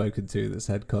person we've spoken to that's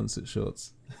had concert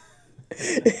shorts.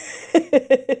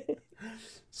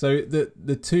 So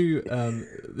the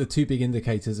two big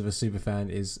indicators of a super fan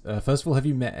is first of all, have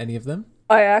you met any of them?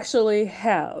 I actually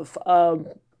have.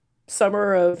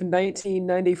 Summer of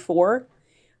 1994.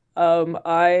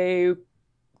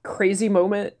 Crazy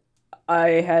moment. I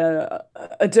had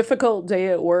a difficult day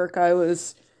at work. I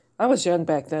was young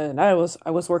back then. I was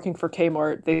working for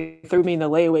Kmart. They threw me in the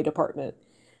layaway department.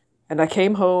 And I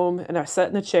came home and I sat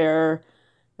in the chair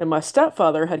and my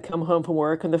stepfather had come home from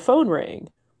work and the phone rang.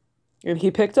 And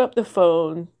he picked up the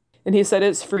phone and he said,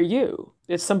 "It's for you.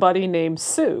 It's somebody named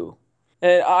Sue."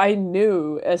 And I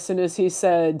knew as soon as he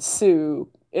said Sue,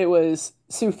 it was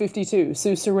Sue 52,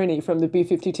 Sue Serini from the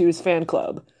B-52s fan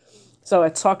club. So I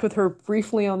talked with her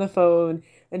briefly on the phone,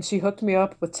 and she hooked me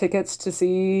up with tickets to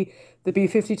see the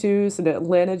B-52s in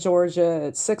Atlanta, Georgia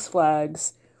at Six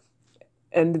Flags.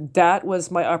 And that was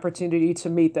my opportunity to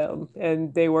meet them.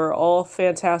 And they were all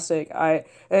fantastic.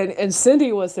 And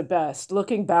Cindy was the best.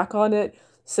 Looking back on it,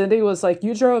 Cindy was like,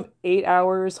 "You drove 8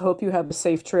 hours. Hope you have a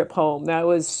safe trip home." That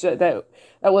was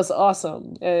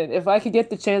awesome. And if I could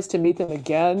get the chance to meet them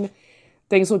again,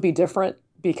 things would be different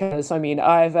because I mean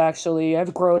I've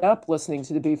grown up listening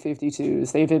to the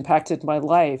B-52s. They've impacted my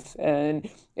life, and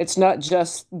it's not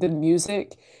just the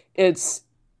music. It's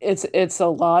a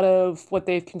lot of what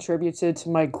they've contributed to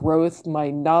my growth, my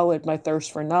knowledge, my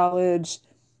thirst for knowledge,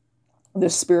 the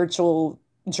spiritual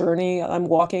journey I'm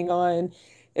walking on.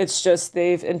 It's just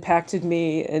they've impacted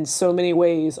me in so many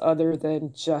ways other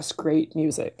than just great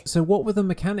music. So what were the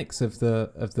mechanics of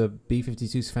the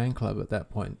B-52s fan club at that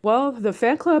point? Well, the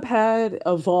fan club had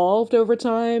evolved over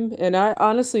time, and I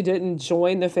honestly didn't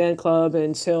join the fan club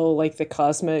until like the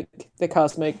cosmic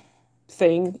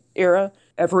thing era.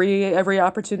 Every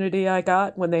opportunity I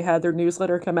got when they had their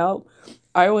newsletter come out,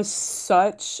 I was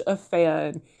such a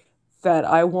fan that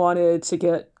I wanted to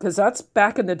get, because that's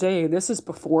back in the day. This is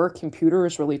before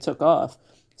computers really took off.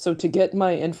 So to get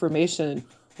my information,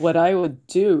 what I would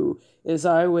do is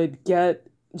I would get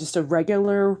just a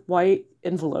regular white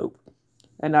envelope,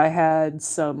 and I had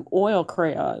some oil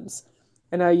crayons.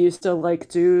 And I used to like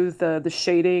do the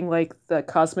shading, like the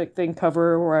Cosmic Thing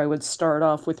cover, where I would start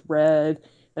off with red,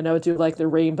 and I would do like the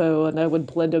rainbow, and I would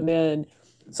blend them in.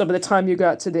 So by the time you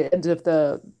got to the end of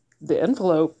the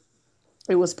envelope,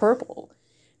 it was purple.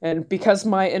 And because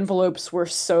my envelopes were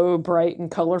so bright and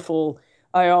colorful,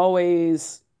 I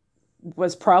always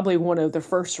was probably one of the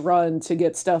first run to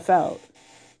get stuff out.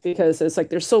 Because it's like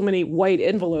there's so many white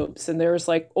envelopes and there's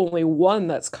like only one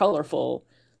that's colorful.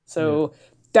 So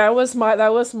that was my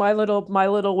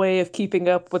little way of keeping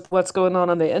up with what's going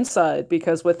on the inside,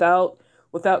 because without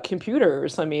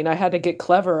computers, I mean, I had to get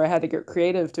clever, I had to get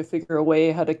creative to figure a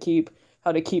way how to keep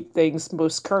things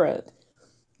most current.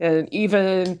 And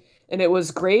it was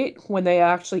great when they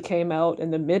actually came out in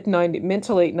the mid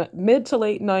to late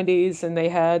 90s, and they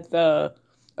had a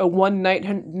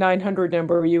 1-900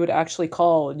 number you would actually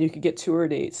call, and you could get tour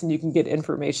dates and you can get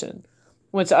information,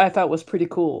 which I thought was pretty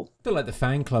cool. I feel like the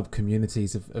fan club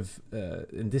communities of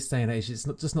in this day and age, it's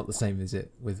not the same, is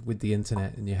it? With the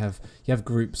internet, and you have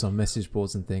groups on message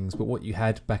boards and things. But what you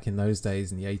had back in those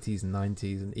days, in the 80s and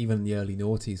 90s, and even the early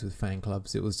noughties with fan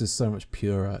clubs, it was just so much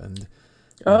purer and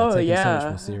taken so much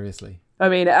more seriously. I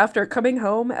mean, after coming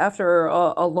home after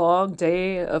a long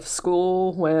day of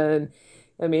school,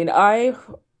 I mean, I'm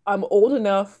old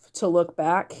enough to look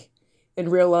back and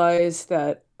realize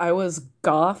that I was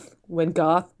goth when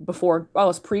goth before I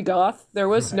was pre-goth. Right. There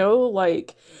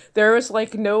was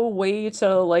like no way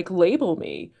to like label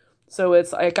me. So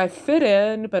it's like I fit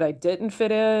in, but I didn't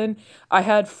fit in. I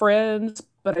had friends,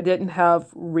 but I didn't have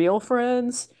real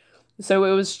friends. So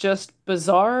it was just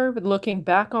bizarre looking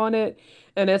back on it,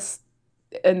 and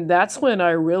that's when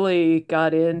I really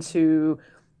got into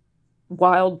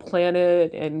Wild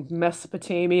Planet and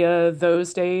Mesopotamia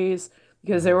those days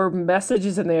because there Right. were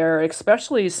messages in there,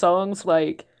 especially songs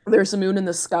like There's a Moon in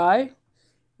the Sky.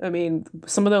 I mean,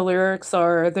 some of the lyrics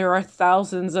are there are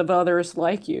thousands of others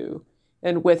like you.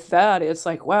 And with that, it's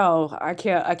like, wow, I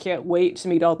can't wait to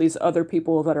meet all these other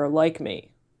people that are like me.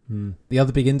 The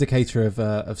other big indicator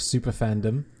of super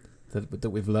fandom that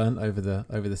we've learned over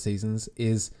the seasons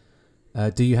is,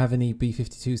 do you have any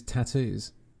B-52s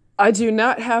tattoos? I do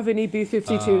not have any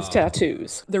B-52's Oh.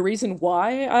 tattoos. The reason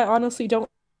why I honestly don't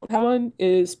have one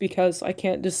is because I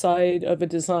can't decide of a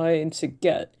design to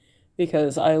get.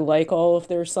 Because I like all of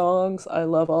their songs, I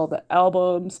love all the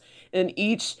albums, and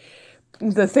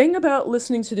the thing about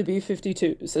listening to the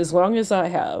B-52s, as long as I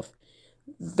have,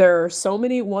 there are so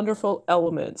many wonderful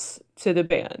elements to the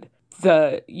band.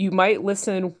 You might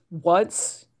listen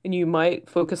once and you might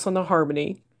focus on the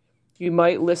harmony. You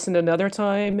might listen another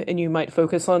time and you might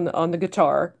focus on the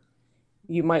guitar.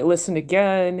 You might listen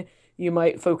again, you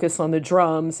might focus on the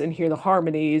drums and hear the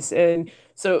harmonies. And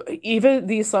so even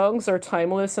these songs are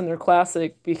timeless and they're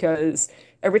classic because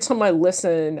every time I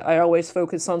listen, I always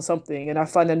focus on something and I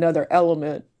find another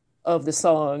element of the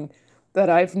song that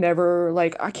I've never,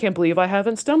 like, I can't believe I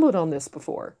haven't stumbled on this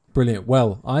before. Brilliant.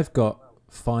 Well, I've got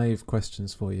 5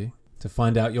 questions for you to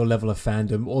find out your level of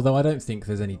fandom. Although I don't think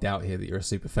there's any doubt here that you're a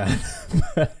super fan,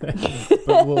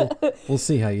 but we'll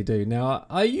see how you do. Now,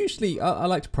 I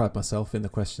like to pride myself in the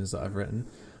questions that I've written.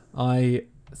 I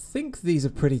think these are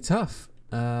pretty tough,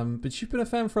 but you've been a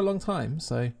fan for a long time,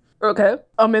 so Okay,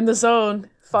 I'm in the zone.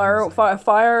 Fire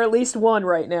at least one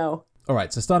right now. all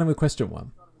right. So starting with question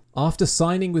 1. After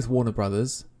signing with Warner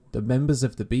Brothers, the members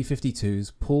of the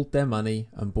B-52s pulled their money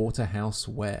and bought a house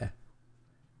where?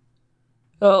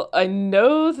 Well, I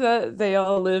know that they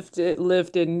all lived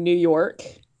in New York.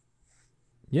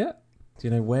 Yeah. Do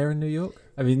you know where in New York?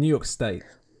 I mean, New York State.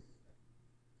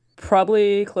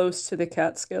 Probably close to the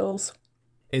Catskills.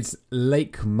 It's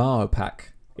Lake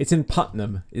Mahopac. It's in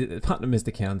Putnam. Putnam is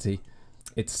the county.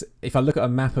 It's if I look at a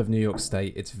map of New York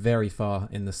State, it's very far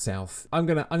in the south. I'm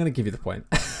gonna give you the point.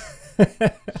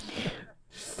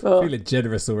 Well, Feeling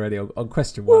generous already on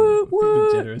question 1. woo, I'm feeling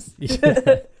woo. generous.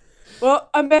 Yeah. Well,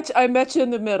 I met you in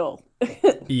the middle.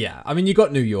 Yeah, I mean, you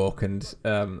got New York, and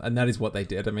that is what they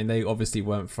did. I mean, they obviously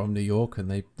weren't from New York, and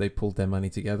they pulled their money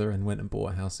together and went and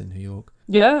bought a house in New York.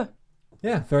 Yeah.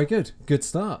 Yeah, very good. Good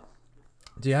start.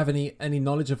 Do you have any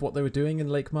knowledge of what they were doing in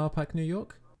Lake Mahopac, New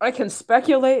York? I can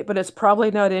speculate, but it's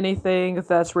probably not anything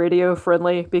that's radio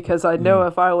friendly because I know Mm.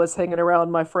 if I was hanging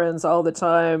around my friends all the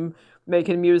time,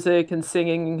 making music and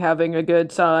singing, having a good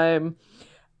time,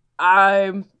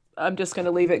 I'm I'm just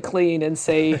gonna leave it clean and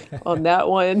say on that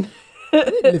one.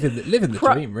 Living the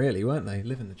Pro- dream, really, weren't they?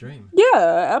 Living the dream.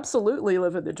 yeah, absolutely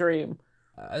living the dream.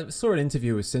 I saw an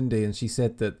interview with Cindy, and she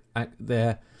said that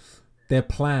their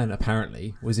plan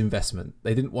apparently was investment.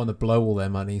 They didn't want to blow all their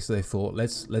money, so they thought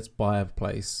let's buy a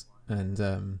place and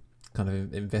kind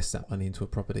of invest that money into a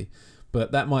property.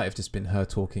 But that might have just been her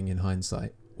talking in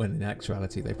hindsight, when in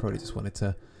actuality they probably just wanted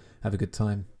to have a good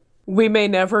time. We may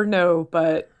never know,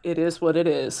 but it is what it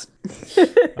is.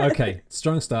 Okay,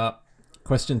 strong start.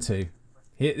 Question 2.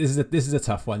 Here, this is a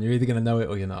tough one. You're either going to know it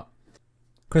or you're not.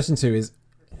 Question 2 is,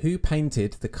 who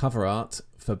painted the cover art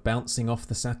for Bouncing Off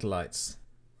the Satellites?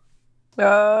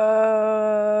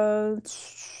 Uh,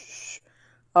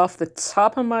 Off the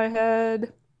top of my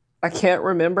head, I can't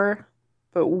remember,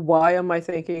 but why am I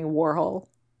thinking Warhol?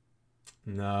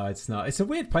 No, it's not. It's a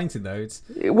weird painting though. It's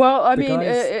Well, I the mean, guys.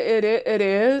 it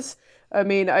is. I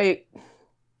mean,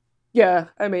 yeah,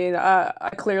 I mean,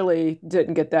 I clearly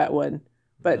didn't get that one,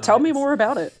 but No, tell me it's more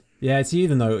about it. yeah. It's you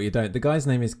either know it or you don't. The guy's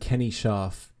name is Kenny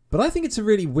Scharf. But I think it's a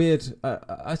really weird.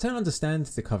 I don't understand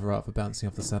the cover art for Bouncing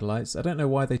Off the Satellites. I don't know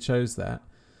why they chose that.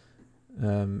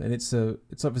 And it's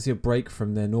obviously a break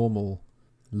from their normal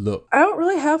look. I don't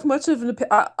really have much of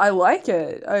I like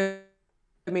it. I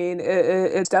mean,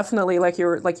 it's definitely like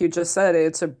you just said.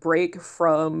 It's a break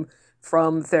from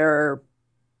their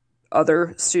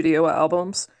other studio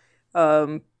albums.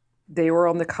 Um, they were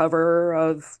on the cover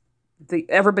of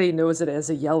everybody knows it as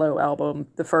a Yellow album,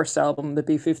 the first album, the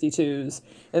B-52s,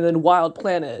 and then Wild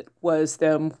Planet was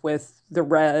them with the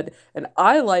red. And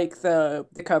I like the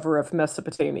cover of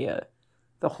Mesopotamia,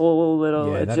 the whole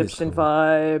little Yeah, that is Egyptian cool.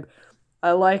 vibe.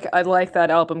 I like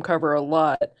that album cover a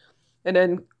lot. And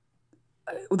then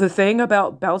the thing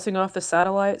about bouncing off the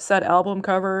satellites, that album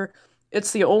cover,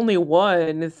 it's the only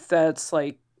one that's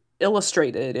like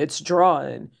illustrated, it's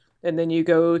drawn. And then you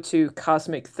go to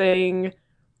Cosmic Thing,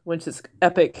 which is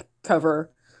epic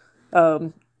cover.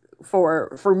 Um,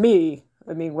 for me,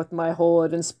 I mean, with my whole,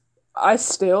 I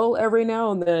still every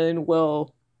now and then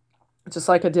will, just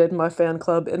like I did in my fan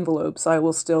club envelopes, I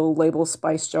will still label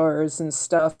spice jars and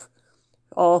stuff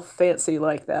all fancy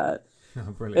like that.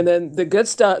 Oh, And brilliant. then the good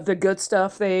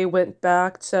stuff, they went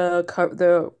back to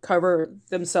the cover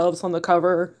themselves on the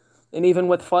cover, and even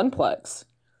with Funplex.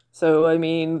 So I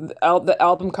mean, the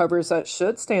album covers that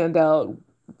should stand out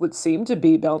would seem to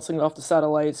be Bouncing Off the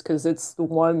Satellites because it's the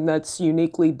one that's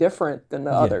uniquely different than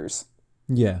the Yeah, others.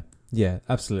 yeah, yeah,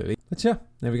 absolutely. But yeah,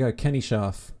 there we go. Kenny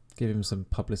Scharf. Give him some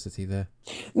publicity there.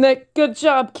 Nick, good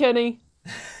job, Kenny.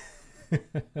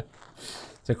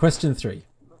 So question 3.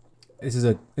 This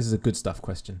is a good stuff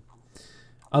question.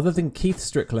 Other than Keith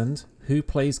Strickland, who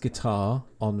plays guitar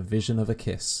on Vision of a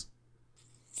Kiss?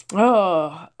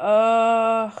 Oh,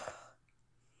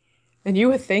 and you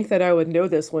would think that I would know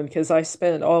this one because I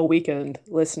spent all weekend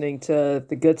listening to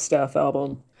the Good Stuff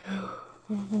album.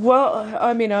 Well,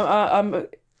 I mean,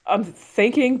 I'm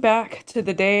thinking back to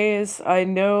the days. I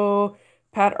know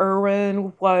Pat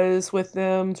Irwin was with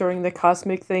them during the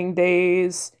Cosmic Thing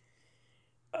days.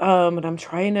 And I'm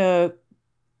trying to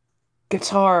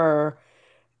guitar.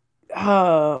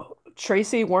 Uh,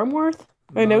 Tracy Wormworth.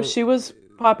 I know No. she was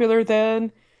popular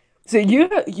then. So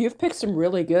you've picked some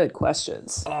really good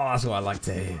questions. Oh, that's what I like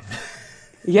to hear.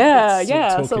 Yeah, Sweet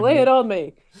yeah. So talking lay me. it on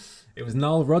me. It was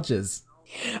Nile Rodgers.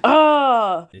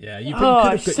 Ah, Yeah,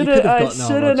 oh, you could have I got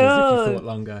Nile should have Rodgers if you thought known.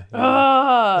 longer. Yeah.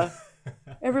 Ah,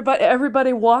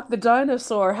 everybody walked the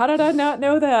dinosaur. How did I not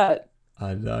know that?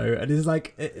 I know, and it's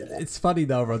like it's funny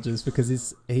now, Rogers, because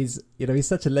he's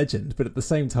such a legend, but at the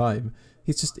same time,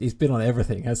 he's been on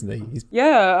everything, hasn't he?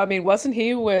 Yeah, I mean, wasn't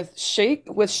he with Chic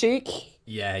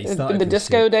Yeah, he in started the with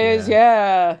disco Chic, days? yeah,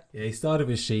 Yeah, yeah, he started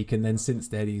with Chic, and then since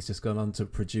then he's just gone on to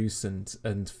produce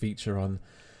and feature on,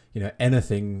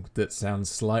 anything that sounds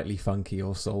slightly funky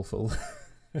or soulful.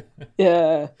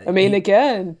 yeah. I mean, He,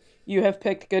 again, you have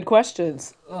picked good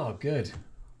questions. oh, good,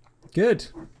 good.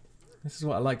 This is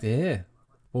what I like to hear.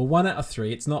 Well, 1 out of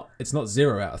 3. It's not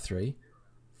 0 out of 3.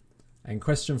 And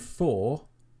question 4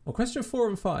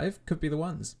 and 5 could be the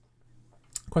ones.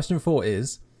 Question 4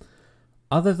 is,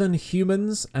 other than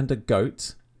humans and a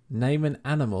goat, name an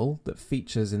animal that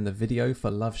features in the video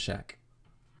for Love Shack.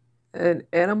 An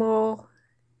animal.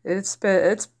 It's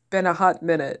been a hot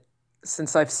minute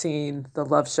since I've seen the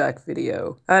Love Shack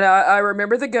video, and I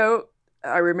remember the goat.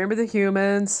 I remember the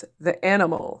humans, the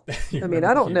animal. You I mean,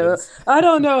 remember the humans? I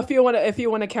don't know if you want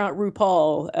to count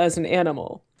RuPaul as an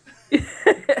animal.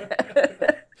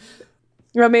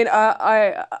 I mean,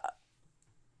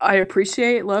 I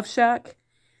appreciate Love Shack,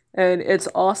 and it's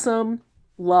awesome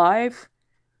live,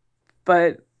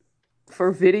 but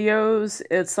for videos,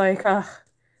 it's like,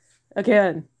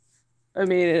 again. I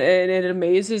mean, and it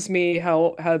amazes me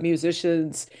how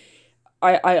musicians.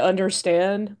 I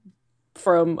understand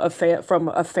from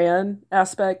a fan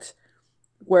aspect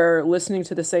where listening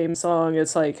to the same song,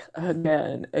 it's like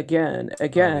again, again,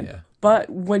 Oh again. yeah, yeah, But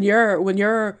when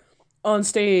you're on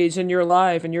stage and you're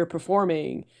live and you're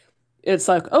performing, it's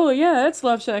like, oh yeah, it's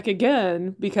Love Shack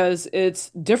again because it's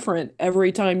different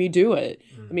every time you do it.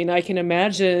 I mm, mean, I can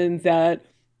imagine that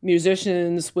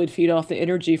musicians would feed off the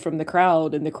energy from the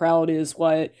crowd, and the crowd is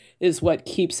what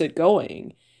keeps it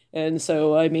going. And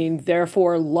so, I mean,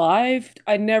 therefore, live,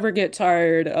 I never get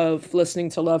tired of listening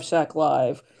to Love Shack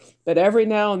live. But every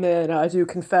now and then, I do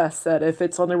confess that if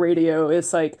it's on the radio,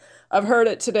 it's like, I've heard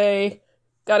it today,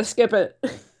 gotta skip it.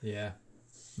 yeah.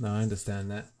 No, I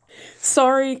understand that.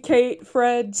 Sorry, Kate,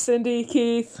 Fred, Cindy,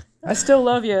 Keith. I still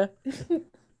love you.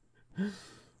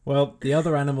 Well, the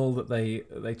other animal that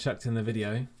they chucked in the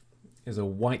video is a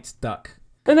white duck.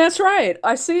 And that's right.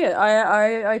 I see it.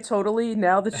 I totally,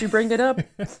 now that you bring it up,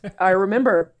 I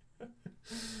remember.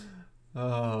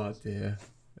 Oh dear.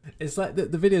 It's like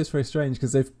the video is very strange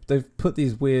because they've put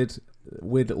these weird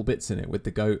little bits in it with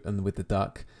the goat and with the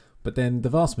duck, but then the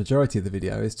vast majority of the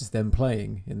video is just them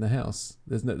playing in the house.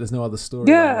 There's no other storyline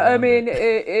Yeah, I around it. mean,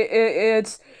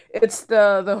 it's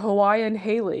the Hawaiian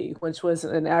Haley, which was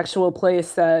an actual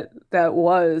place that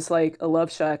was like a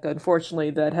love shack,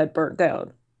 unfortunately, that had burnt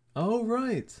down. Oh,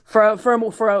 right. From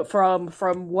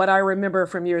what I remember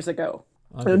from years ago.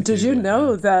 I'm And gonna did you Google it know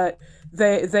now. that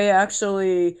they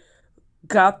actually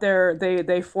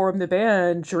they formed the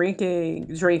band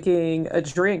drinking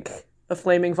a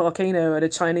flaming volcano at a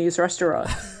Chinese restaurant.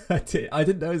 I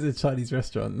didn't know it was a Chinese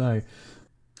restaurant. No.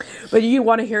 But you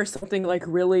want to hear something like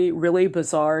really, really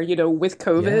bizarre, with Yeah.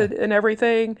 COVID and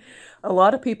everything, a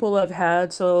lot of people have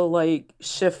had to like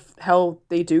shift how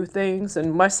they do things,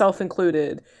 and myself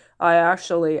included.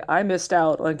 I missed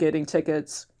out on getting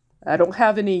tickets. I don't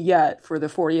have any yet for the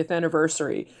 40th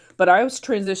anniversary, but I was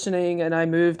transitioning and I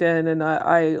moved in and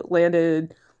I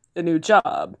landed a new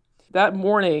job. That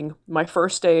morning, my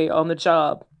first day on the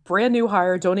job, brand new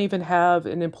hire, don't even have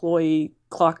an employee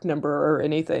clock number or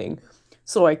anything.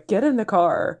 So I get in the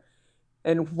car,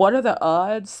 and what are the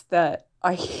odds that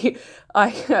I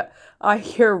I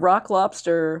hear Rock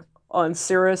Lobster on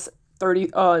Sirius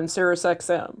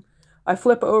XM. I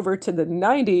flip over to the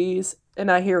 90s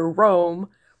and I hear Rome,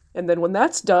 and then when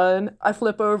that's done, I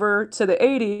flip over to the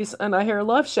 80s and I hear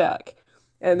Love Shack.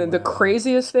 And then Wow. the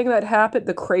craziest thing that happened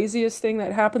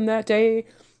that day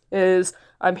is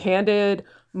I'm handed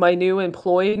my new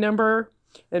employee number,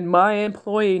 and my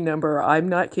employee number, I'm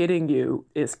not kidding you,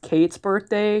 is Kate's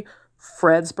birthday,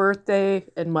 Fred's birthday,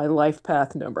 and my life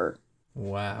path number.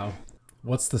 Wow.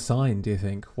 What's the sign, do you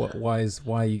think? Why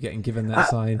are you getting given that I,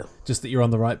 sign? Just that you're on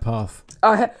the right path.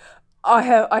 I, I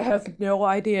have no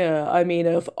idea. I mean,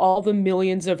 of all the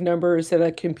millions of numbers that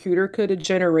a computer could have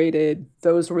generated,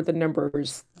 those were the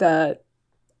numbers that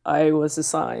I was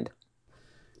assigned.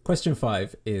 Question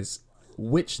 5 is,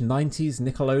 which 90s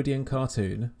Nickelodeon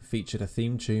cartoon featured a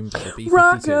theme tune by the B-52s?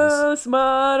 Rocco's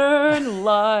Modern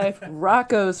Life.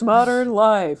 Rocco's Modern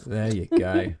Life. There you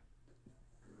go.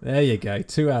 There you go.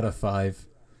 2 out of 5.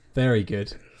 Very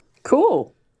good.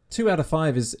 Cool. 2 out of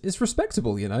 5 is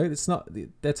respectable, you know. It's not,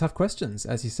 they're tough questions,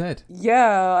 as you said.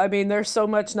 Yeah, I mean, there's so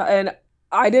much, and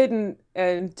I didn't,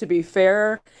 and to be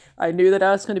fair, I knew that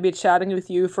I was going to be chatting with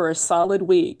you for a solid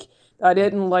week. I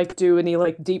didn't like do any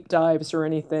like deep dives or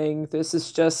anything. This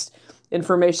is just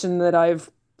information that I've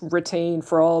retained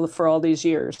for all these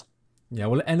years. Yeah,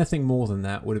 well, anything more than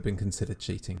that would have been considered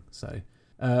cheating. So,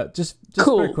 just very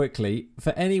Cool. quickly,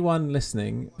 for anyone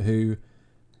listening who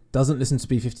doesn't listen to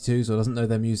B-52s or doesn't know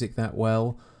their music that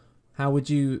well, how would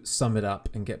you sum it up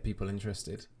and get people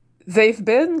interested? They've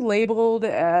been labeled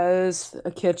as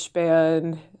a kitsch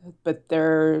band, but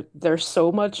they're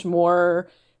so much more.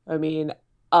 I mean,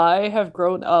 I have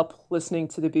grown up listening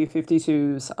to the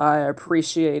B-52s. I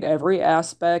appreciate every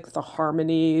aspect, the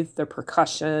harmony, the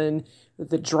percussion,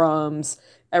 the drums,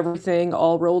 everything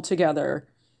all rolled together.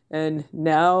 And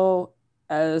now,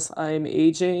 as I'm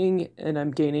aging and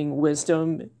I'm gaining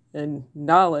wisdom and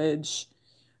knowledge,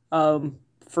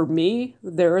 for me,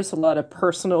 there is a lot of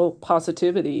personal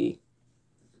positivity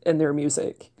in their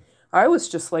music. I was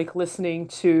just like listening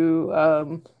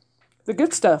to the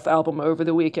Good Stuff album over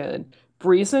the weekend.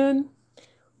 Breezin',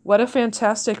 what a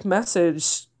fantastic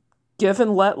message. Give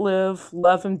and let live,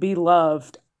 love and be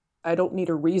loved. I don't need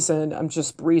a reason, I'm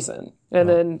just breezing. And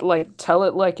Oh, then like tell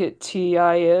it like it TI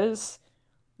is.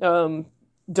 Um,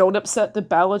 don't upset the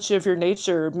balance of your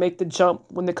nature. Make the jump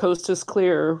when the coast is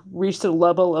clear. Reach the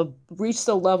level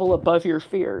above your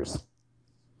fears.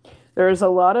 There's a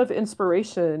lot of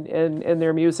inspiration in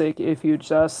their music if you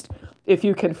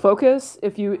can focus,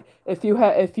 if you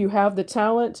have the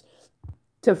talent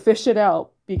to fish it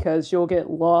out, because you'll get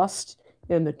lost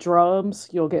in the drums,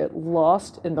 you'll get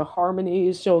lost in the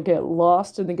harmonies, you'll get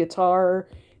lost in the guitar,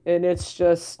 and it's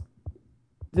just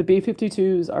the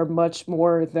B-52s are much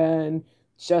more than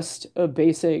just a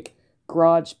basic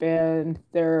garage band.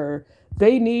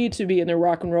 They need to be in the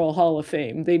Rock and Roll Hall of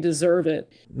Fame. They deserve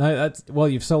it. no, that's, well,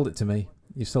 you've sold it to me.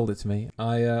 You've sold it to me.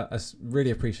 I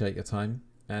really appreciate your time,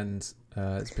 and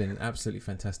it's been absolutely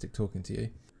fantastic talking to you.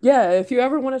 Yeah, if you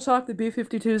ever want to talk the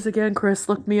B-52s again, Chris,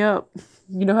 look me up.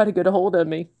 You know how to get a hold of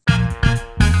me.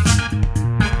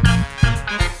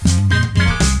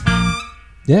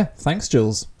 Yeah, thanks,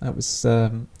 Jules. That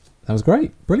was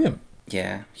great, brilliant.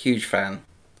 Yeah, huge fan.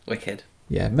 Wicked.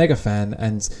 Yeah, mega fan,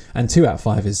 and 2 out of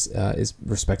 5 is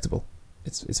respectable.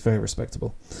 It's very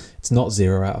respectable. It's not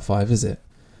 0 out of 5, is it?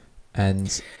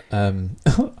 And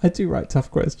I do write tough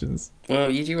questions.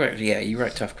 Well, you do write, yeah, you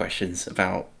write tough questions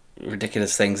about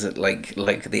ridiculous things that like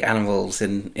the animals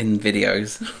in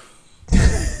videos.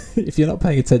 If you're not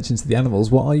paying attention to the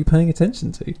animals, what are you paying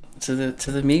attention to? To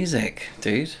the music,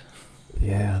 dude.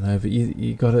 Yeah, I know, but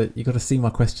you gotta see my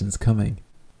questions coming.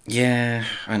 Yeah,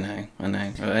 I know. I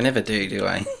never do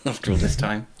I? After all this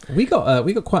time. We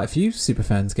got quite a few super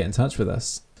fans get in touch with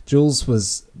us. Jules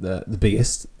was the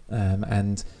biggest,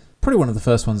 and probably one of the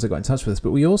first ones that got in touch with us,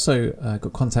 but we also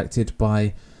got contacted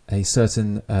by a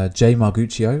certain Jay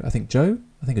Marguccio, I think Joe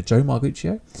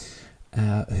Marguccio,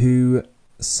 who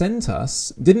sent us,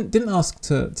 didn't ask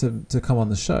to come on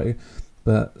the show,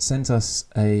 but sent us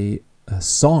a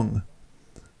song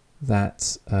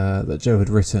that Joe had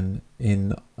written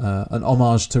in an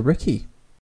homage to Ricky.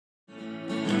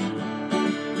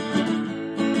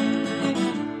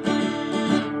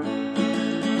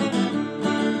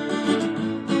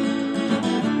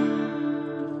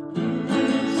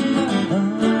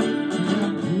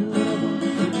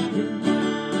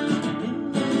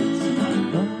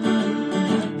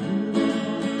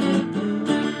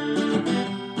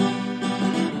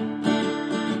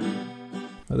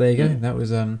 There you go. That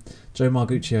was Joe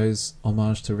Marguccio's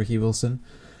homage to Ricky Wilson,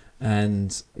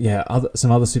 and yeah, some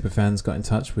other super fans got in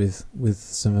touch with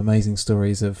some amazing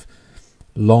stories of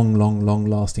long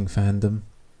lasting fandom.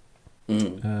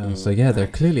 So yeah, they're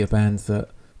clearly a band that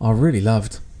are really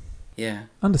loved. Yeah,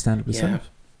 understandably so.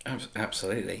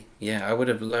 Absolutely. Yeah, I would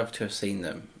have loved to have seen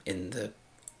them in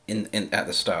at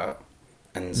the start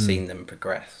and seen them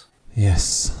progress.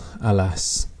 Yes,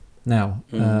 alas. Now,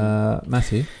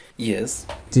 Matthew. Yes.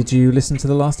 Did you listen to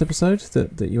the last episode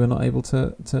that you were not able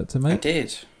to make? I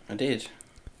did.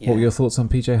 Yeah. What were your thoughts on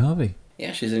PJ Harvey?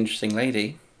 Yeah, she's an interesting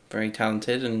lady. Very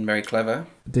talented and very clever.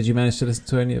 Did you manage to listen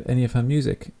to any of her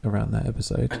music around that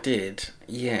episode? I did,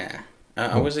 yeah.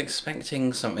 I was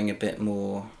expecting something a bit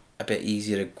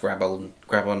easier to grab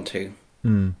onto.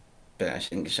 But I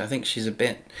think she's a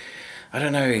bit... I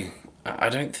don't know. I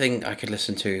don't think I could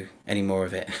listen to any more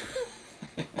of it.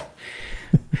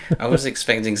 I was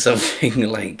expecting something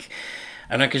like,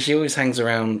 I don't know, because she always hangs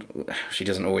around. She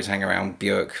doesn't always hang around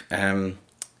Björk,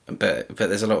 but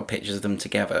there's a lot of pictures of them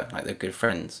together, like they're good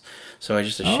friends. So I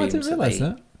just assumed. I didn't realise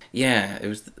that. Yeah, it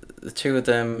was the two of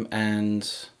them and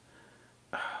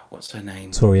what's her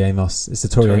name? Tori Amos. It's the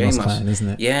Tori Amos clan, isn't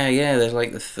it? Yeah. There's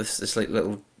like this like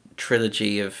little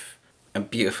trilogy of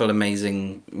beautiful,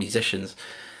 amazing musicians.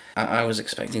 I was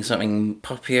expecting something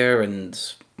poppier and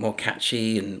more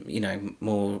catchy and,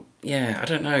 more... Yeah, I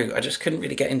don't know. I just couldn't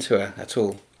really get into her at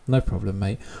all. No problem,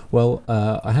 mate. Well,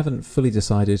 I haven't fully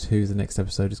decided who the next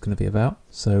episode is going to be about.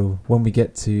 So when we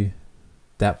get to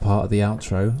that part of the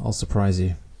outro, I'll surprise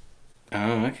you.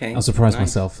 Oh, okay. I'll surprise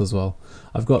myself as well.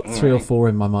 I've got three or four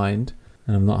in my mind,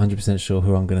 and I'm not 100% sure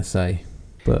who I'm going to say.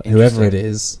 But whoever it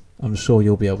is, I'm sure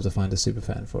you'll be able to find a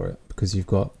superfan for it, because you've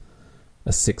got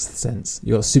a sixth sense.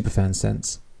 You've got a superfan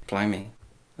sense. Blimey.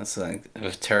 That's like a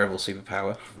terrible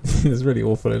superpower. It's really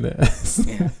awful, isn't it?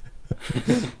 Yeah.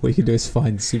 What you can do is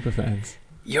find superfans.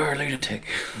 You're a lunatic.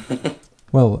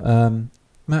 Well,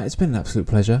 Matt, it's been an absolute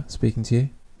pleasure speaking to you,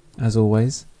 as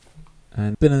always.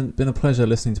 And been a pleasure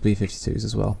listening to B-52s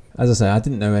as well. As I say, I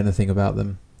didn't know anything about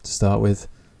them to start with.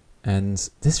 And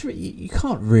you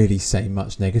can't really say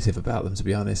much negative about them, to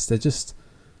be honest. It's just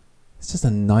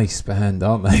a nice band,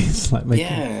 aren't they? It's like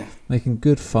making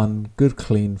good,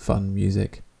 clean, fun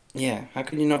music. Yeah, how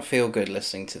can you not feel good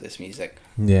listening to this music?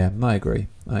 Yeah, I agree.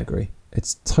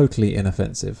 It's totally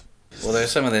inoffensive. Although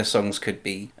some of their songs could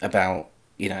be about,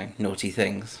 naughty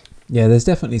things. Yeah, there's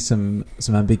definitely some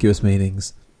ambiguous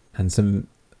meanings and some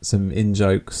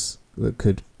in-jokes that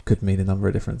could mean a number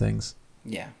of different things.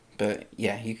 Yeah, but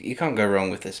yeah, you can't go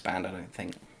wrong with this band, I don't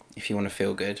think, if you want to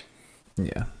feel good.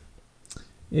 Yeah.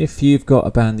 If you've got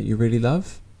a band that you really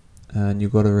love and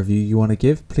you've got a review you want to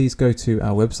give, please go to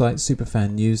our website,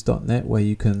 superfannews.net, where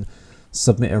you can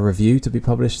submit a review to be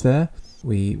published there.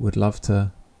 We would love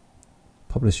to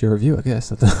publish your review, I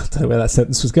guess. I don't know where that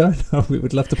sentence was going. We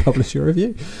would love to publish your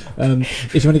review.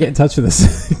 If you want to get in touch with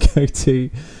us, go to... you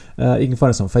can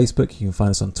find us on Facebook, you can find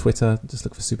us on Twitter, just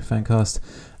look for Superfancast,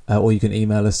 or you can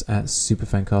email us at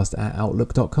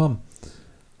superfancast@outlook.com.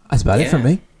 That's about it from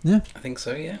me. Yeah. I think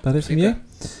so, yeah. About it from you.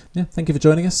 Yeah, thank you for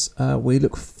joining us. We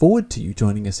look forward to you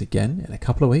joining us again in a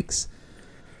couple of weeks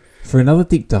for another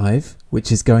deep dive,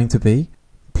 which is going to be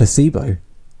Placebo.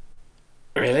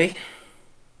 Really?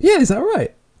 Yeah, is that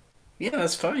right? Yeah,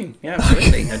 that's fine. Yeah,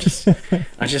 absolutely.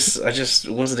 I just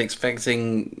wasn't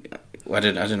expecting... I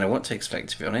don't know what to expect,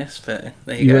 to be honest, but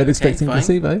there you go. You weren't expecting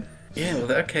Placebo? Yeah,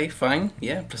 well, okay, fine.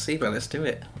 Yeah, Placebo, let's do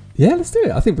it. Yeah, let's do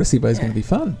it. I think Placebo is going to be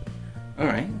fun. All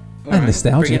right. And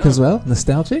nostalgic as well.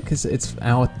 Nostalgic, it's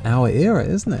our era,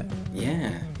 isn't it?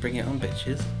 Yeah, bring it on,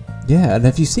 bitches. Yeah, and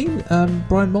have you seen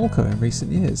Brian Molko in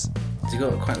recent years? He's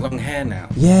got quite long hair now.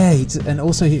 Yeah, and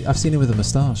also I've seen him with a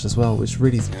moustache as well, which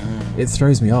really it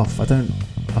throws me off.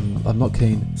 I'm not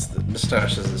keen. The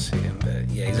moustache doesn't suit him, but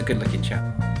yeah, he's a good-looking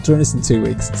chap. Join us in 2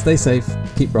 weeks. Stay safe,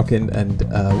 keep rocking, and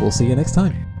we'll see you next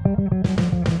time.